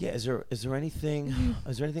 Talking. Yeah, is there anything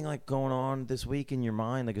like going on this week in your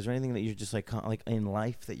mind? Like, is there anything that you're just like in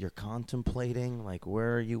life that you're contemplating? Like,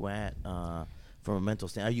 where are you at from a mental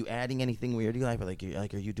standpoint? Are you adding anything weird to your life? Or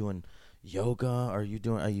are you doing yoga? Are you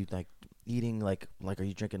like eating like are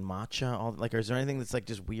you drinking matcha? Is there anything that's like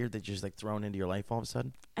just weird that you're just like thrown into your life all of a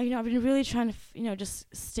sudden? I've been really trying to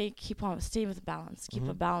just stay with balance, keep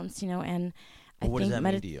a balance, and what does that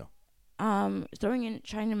mean to you?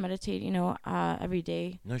 Trying to meditate, every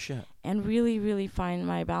day. No shit. And really, really find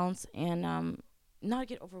my balance and not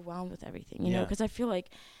get overwhelmed with everything, you know, because I feel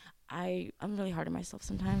like I'm really hard on myself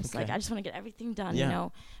sometimes. Okay. Like, I just want to get everything done, you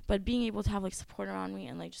know. But being able to have, like, support around me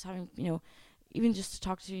and, like, just having, even just to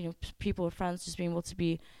talk to, people or friends, just being able to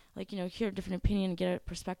be, like, hear a different opinion and get a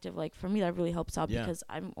perspective. Like, for me, that really helps out because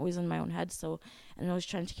I'm always in my own head. So, and I'm always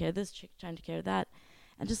trying to care this, trying to care that.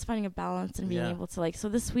 And just finding a balance and being able to, like, so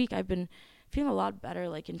this week I've been feeling a lot better,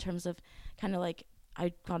 like, in terms of kind of, like,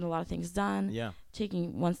 I got a lot of things done,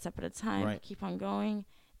 taking one step at a time, keep on going.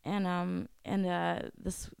 And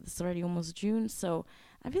this is already almost June, so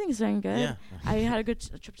everything's going good. Yeah. I had a good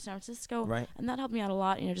trip to San Francisco, and that helped me out a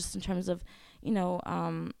lot, just in terms of,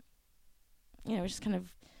 just kind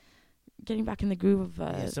of getting back in the groove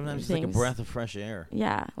of sometimes things. It's like a breath of fresh air.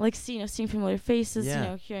 Yeah, like seeing familiar faces,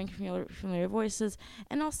 hearing familiar voices,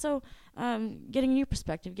 and also getting a new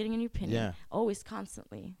perspective, getting a new opinion, always,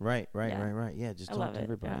 constantly. Right. Yeah, just talk to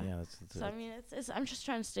everybody. Yeah, that's so I mean, I'm just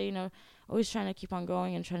trying to stay, always trying to keep on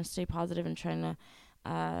going and trying to stay positive and trying to.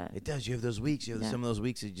 It does. You have those weeks. You have some of those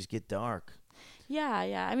weeks that just get dark.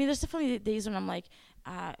 Yeah. I mean, there's definitely days when I'm like,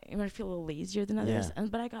 when I feel a little lazier than others,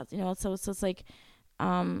 but I got, so it's like,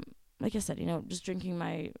 like I said, just drinking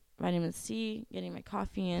my vitamin C, getting my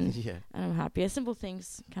coffee in, and I'm happy. Simple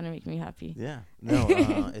things kind of make me happy. Yeah, no,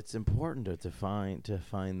 it's important to find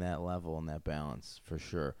that level and that balance for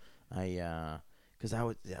sure. Because because I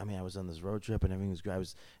was on this road trip and everything was great.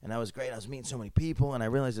 I was great. I was meeting so many people, and I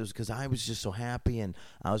realized it was because I was just so happy, and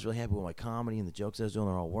I was really happy with my comedy and the jokes I was doing.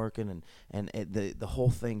 They're all working, the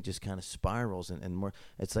whole thing just kind of spirals, and more.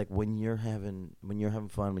 It's like when you're having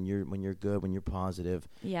fun, when you're good, when you're positive.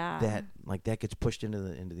 Yeah. That gets pushed into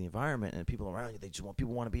the environment, and people around you.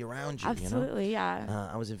 People want to be around you. Absolutely, you know? Yeah.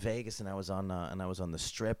 I was in Vegas, and I was on the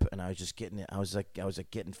Strip, and I was just getting it. I was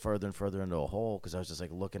getting further and further into a hole because I was just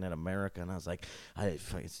like looking at America, and I was like,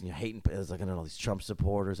 hating. It was like, I don't know, these Trump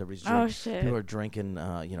supporters. Everybody's drinking. Oh shit. People are drinking,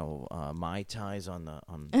 Mai Tais on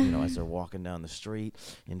as they're walking down the street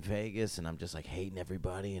in Vegas, and I'm just like hating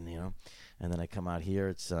everybody, and and then I come out here.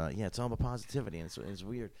 It's it's all about positivity, and it's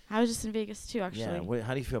weird. I was just in Vegas too, actually. Yeah.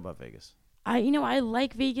 How do you feel about Vegas? I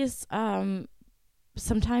like Vegas.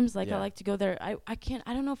 Sometimes I like to go there. I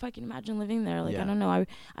don't know if I can imagine living there. I don't know. I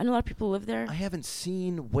know a lot of people live there. I haven't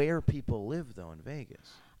seen where people live though in Vegas.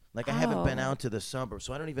 I haven't been out to the suburbs,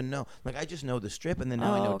 so I don't even know. I just know the Strip, and then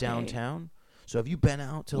now I know downtown. So have you been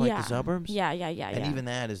out to the suburbs? Yeah. And even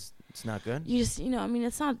that it's not good. You just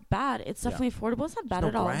it's not bad. It's definitely affordable. It's not bad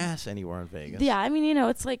at all. There's no grass anywhere in Vegas. Yeah,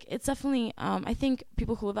 it's definitely. I think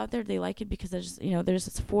people who live out there, they like it because there's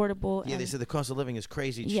it's affordable. Yeah, they said the cost of living is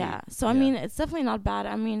crazy cheap. Yeah, so it's definitely not bad.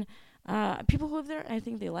 People who live there, I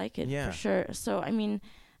think they like it for sure. So I don't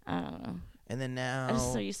know. And then now I'm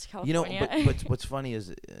just so used to California. But what's funny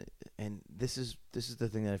is, and this is the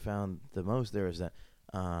thing that I found the most there is that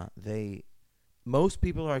most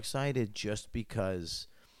people are excited just because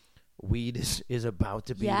weed is about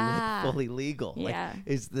to be fully legal. Yeah.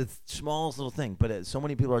 It's the smallest little thing, but so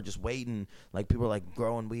many people are just waiting. People are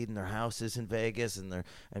growing weed in their houses in Vegas, and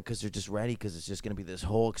because they're just ready, because it's just going to be this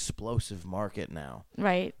whole explosive market now.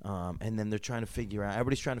 Right. And then they're trying to figure out.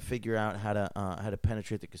 Everybody's trying to figure out how to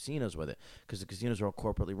penetrate the casinos with it, because the casinos are all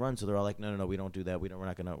corporately run. So they're all like, no, we don't do that. We're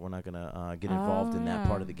not gonna get involved in that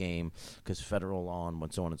part of the game, because federal law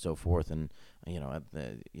and so on and so forth. And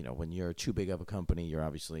when you're too big of a company, you're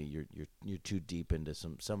obviously you're too deep into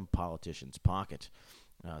some politician's pocket.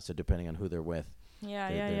 So depending on who they're with,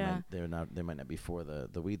 they might not be for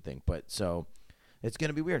the weed thing. But so it's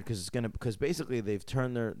gonna be weird because basically they've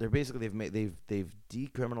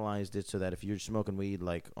decriminalized it so that if you're smoking weed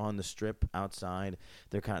on the Strip outside,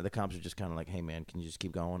 the cops are just kind of like, hey man, can you just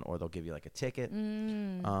keep going, or they'll give you a ticket.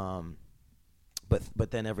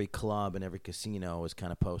 But then every club and every casino is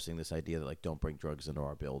kind of posting this idea that don't bring drugs into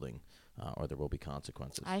our building, or there will be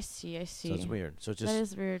consequences. I see. So it's weird. So that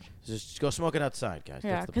is weird. Just go smoke it outside, guys.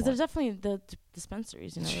 Yeah, because there's definitely the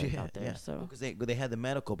dispensaries, out there. Yeah. So because they had the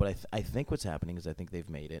medical, but I think what's happening is I think they've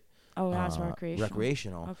made it. Oh, now it's recreational.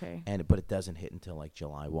 Recreational. Okay. But it doesn't hit until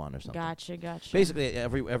July 1 or something. Gotcha. Basically,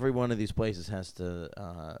 every one of these places has to.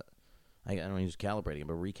 I don't use calibrating,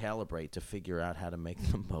 but recalibrate to figure out how to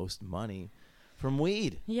make the most money from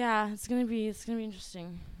weed. Yeah, it's gonna be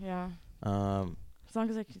interesting. Yeah. As long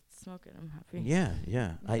as I can smoke it, I'm happy. Yeah.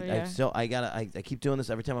 So, I keep doing this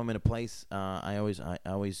every time I'm in a place. I always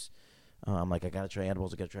I'm like, I gotta try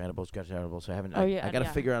edibles. So I gotta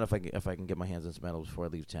figure out if I can get my hands on some edibles before I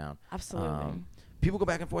leave town. Absolutely. People go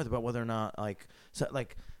back and forth about whether or not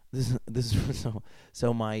this is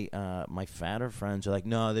so my fatter friends are like,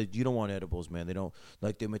 no, you don't want edibles, man. They don't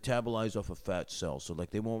they metabolize off of fat cells, so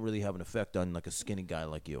they won't really have an effect on a skinny guy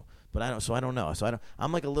like you. But I don't know. So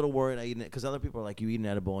I'm a little worried I eat it, because other people are like, you eat an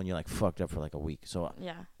edible and you're fucked up for a week. So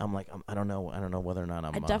yeah, I'm like, I don't know whether or not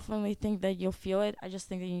I'm. I definitely think that you'll feel it. I just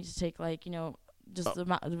think that you need to take just the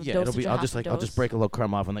dosage. I'll just break a little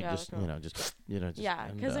crumb off and yeah, because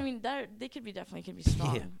they could be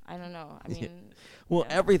strong. Yeah. I don't know.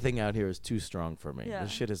 Everything out here is too strong for me. Yeah.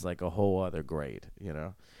 This shit is a whole other grade.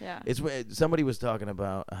 Yeah. It's somebody was talking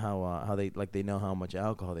about how they know how much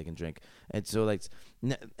alcohol they can drink, and so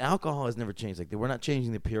alcohol has never changed. We're not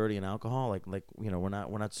changing the purity in alcohol. We're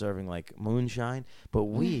not serving moonshine, but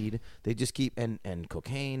weed they just keep and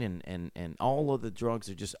cocaine and all of the drugs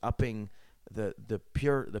are just upping the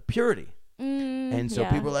purity. And so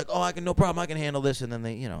people are like, oh, no problem, I can handle this, and then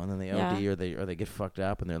they OD or they get fucked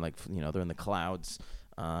up, and they're they're in the clouds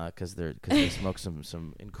because they smoke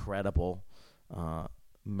some incredible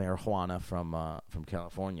marijuana from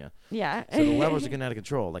California. Yeah. So the levels are getting out of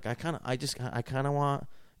control. I kind of want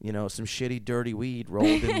some shitty dirty weed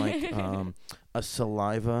rolled in a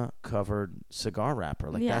saliva covered cigar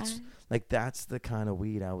wrapper. That's the kind of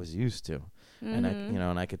weed I was used to. Mm-hmm.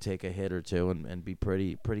 And I could take a hit or two and be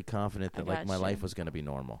pretty confident that my life was going to be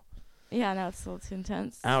normal. Yeah, no, it's a little too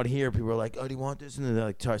intense. Out here, people are like, "Oh, do you want this?" And then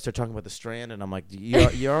they start talking about the strand, and I'm like,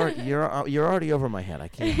 "You're already over my head. I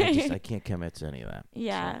can't commit to any of that."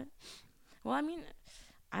 Yeah. So. Well,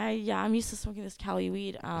 I'm used to smoking this Cali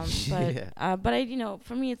weed. But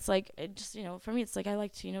for me it's like I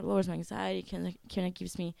like to lowers my anxiety, kind of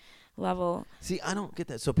keeps me level. See, I don't get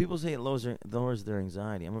that. So people say it lowers their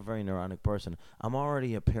anxiety. I'm a very neurotic person. I'm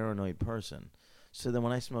already a paranoid person. So then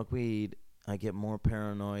when I smoke weed, I get more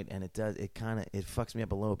paranoid, and it fucks me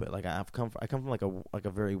up a little bit. Like I come from like a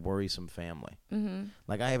very worrisome family. Mm-hmm.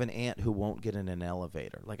 Like I have an aunt who won't get in an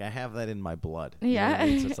elevator. Like I have that in my blood. Yeah. You know what I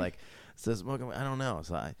mean? So it's like, smoking. I don't know.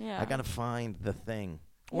 So I gotta find the thing.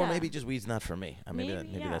 Or maybe just weed's not for me. Maybe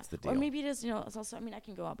that's the deal. Or maybe it is, it's also, I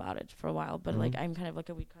can go about it for a while, but like I'm kind of like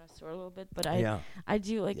a weed connoisseur a little bit, but I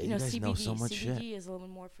do like, CBD is a little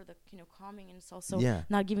bit more for the, calming, and it's also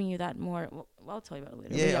not giving you that more, well, I'll tell you about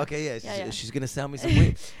it later. Yeah. She's going to sell me some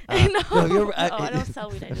weed. I don't sell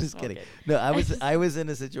weed. I'm just kidding. It. No, I was in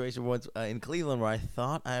a situation once in Cleveland where I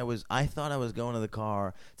thought I was going to the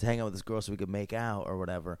car to hang out with this girl so we could make out or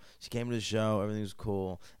whatever. She came to the show, everything was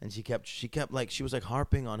cool, and she kept like, she was like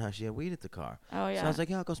harping on how she had weed at the car. Oh yeah. So I was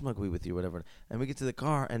like, I'll go smoke weed with you, whatever. And we get to the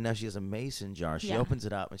car, and now she has a mason jar. She opens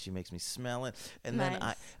it up and she makes me smell it, and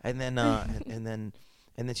nice. then and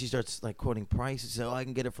then she starts like quoting prices. So I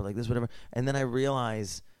can get it for like this, whatever. And then I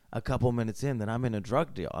realize a couple minutes in that I'm in a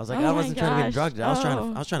drug deal. I was like, I wasn't trying to be in a drug deal. I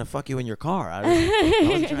was trying to fuck you in your car. I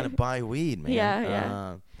wasn't trying to buy weed, man.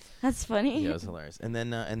 Yeah. That's funny. Yeah, it was hilarious. And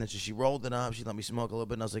then she rolled it up. She let me smoke a little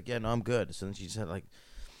bit, and I was like, yeah, no, I'm good. So then she said like,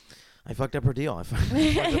 I fucked up her deal. I fucked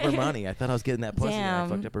up her money. I thought I was getting that pussy, and I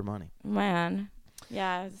fucked up her money. Man.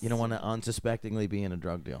 Yeah. You don't want to unsuspectingly be in a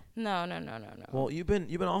drug deal. No. Well, you've been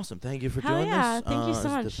awesome. Thank you for doing this. Thank you so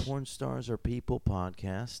much. The Porn Stars Are People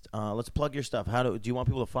podcast. Let's plug your stuff. Do you want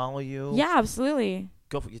people to follow you? Yeah, absolutely.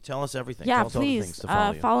 Go for you. Tell us everything. Yeah, tell us please. All the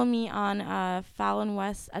things to follow me on Fallon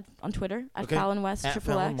West on Twitter at Fallon West at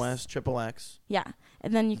Triple Fallon X. West Triple X. Yeah,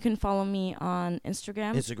 and then you can follow me on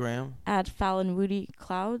Instagram at Fallon Woody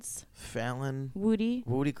Clouds. Fallon Woody.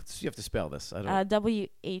 You have to spell this. I don't.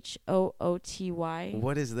 WHOOTY.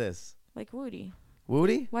 What is this? Like Woody.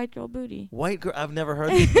 Woody? White girl booty. White girl. I've never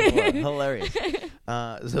heard this before. Hilarious.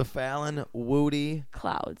 So Fallon Woody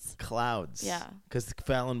Clouds. Yeah. Because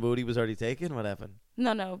Fallon Woody was already taken. What happened?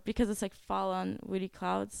 No, because it's like Fallon Woody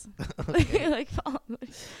Clouds. Okay. Like Fallon.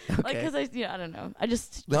 Okay. Like, because I don't know. I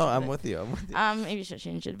just. No, I'm with you. Maybe you should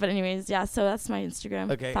change it. But anyways, yeah. So that's my Instagram.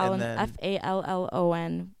 Okay. Fallon,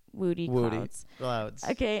 Fallon Woody Clouds.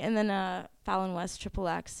 Okay, and then Fallon West Triple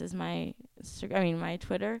X is my my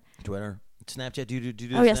Twitter. Snapchat? Do you do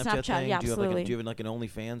the Snapchat thing? Yeah, do you absolutely. Have like an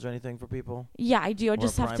OnlyFans or anything for people? Yeah, I do. I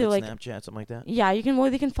just have to like Snapchat, something like that. Yeah, you can. Well,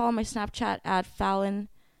 they can follow my Snapchat at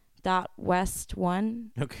Fallon.west1.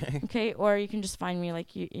 Okay. Or you can just find me like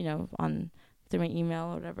on through my email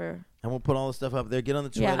or whatever. And we'll put all the stuff up there. Get on the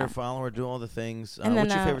Twitter, follow her, do all the things. And then,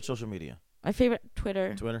 what's your favorite social media? My favorite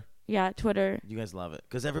Twitter. Yeah, Twitter. You guys love it.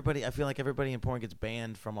 Because I feel like everybody in porn gets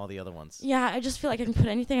banned from all the other ones. Yeah, I just feel like I can put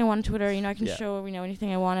anything I want on Twitter. I can show,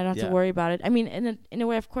 anything I want. I don't have to worry about it. I mean, in a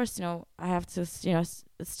way, of course, I have to, it's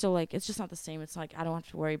still like, it's just not the same. It's like, I don't have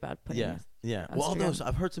to worry about putting it. Yeah. Well,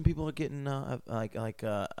 I've heard some people are getting, I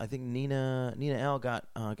think Nina L got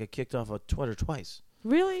kicked off of Twitter twice.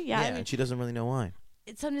 Really? Yeah. And she doesn't really know why.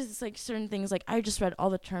 Sometimes it's like certain things. Like I just read all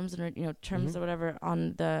the terms and terms or whatever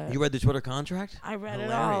on the. You read the Twitter contract? I read it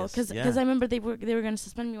all because I remember they were going to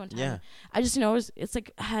suspend me one time. Yeah. I just it's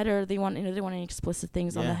like a header. They want they want any explicit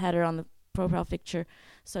things on the header on the profile picture,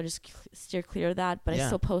 so I just steer clear of that. But I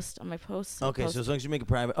still post on my posts. Okay, so as long as you make it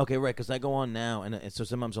private. Okay, right? Because I go on now, and so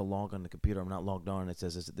sometimes I'll log on the computer. I'm not logged on. And it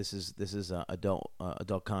says this is adult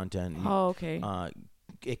content. Okay.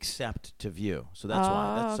 Accept to view, so that's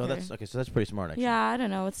why. So that's pretty smart. Actually. Yeah, I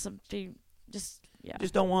don't know. It's they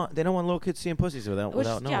don't want little kids seeing pussies without knowing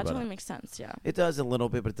about it. Yeah, it totally makes sense. Yeah, it does a little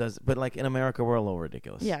bit, but it does. But like in America, we're a little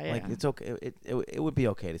ridiculous. Yeah. Like it's okay. It would be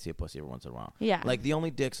okay to see a pussy every once in a while. Yeah. Like the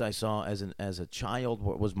only dicks I saw as a child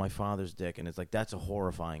was my father's dick, and it's like that's a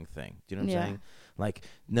horrifying thing. Do you know what I'm saying? Like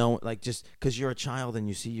no, like just because you're a child and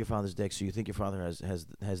you see your father's dick, so you think your father has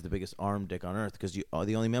the biggest arm dick on earth because the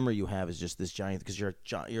only memory you have is just this giant because you're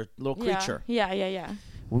a little creature. Yeah.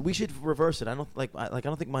 We should reverse it. I don't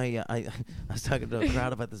think my I was talking to a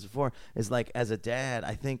crowd about this before. Is like as a dad,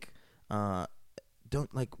 I think don't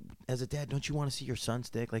you want to see your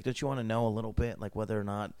son's dick? Like, don't you want to know a little bit like whether or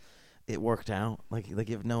not it worked out? Like you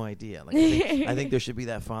have no idea. Like I think there should be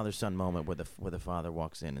that father-son moment where the father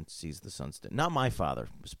walks in and sees the son's dick. Not my father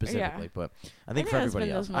specifically, but I think for everybody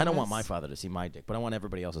else. I don't want my father to see my dick, but I want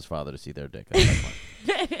everybody else's father to see their dick.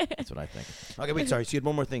 That's what I think. Okay, wait, sorry. So you had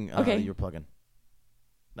one more thing that you were plugging.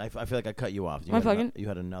 I feel like I cut you off. You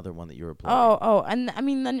had another one that you were plugging. Oh, and I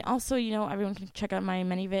mean, then also, everyone can check out my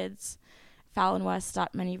many vids,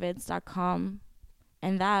 fallonwest.manyvids.com.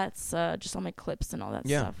 And that's just all my clips and all that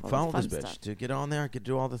stuff. Yeah, follow this bitch to get on there,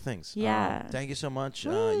 do all the things. Yeah. Thank you so much.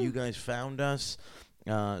 You guys found us.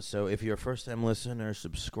 So if you're a first-time listener,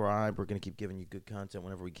 subscribe. We're going to keep giving you good content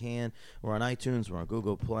whenever we can. We're on iTunes. We're on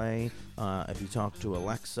Google Play. If you talk to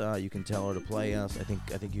Alexa, you can tell her to play us. I think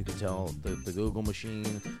you can tell the Google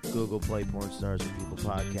machine, Google Play Porn Stars and People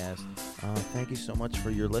podcast. Thank you so much for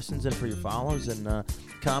your listens and for your follows. And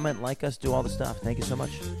comment, like us, do all the stuff. Thank you so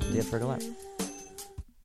much. Dan Frigolette.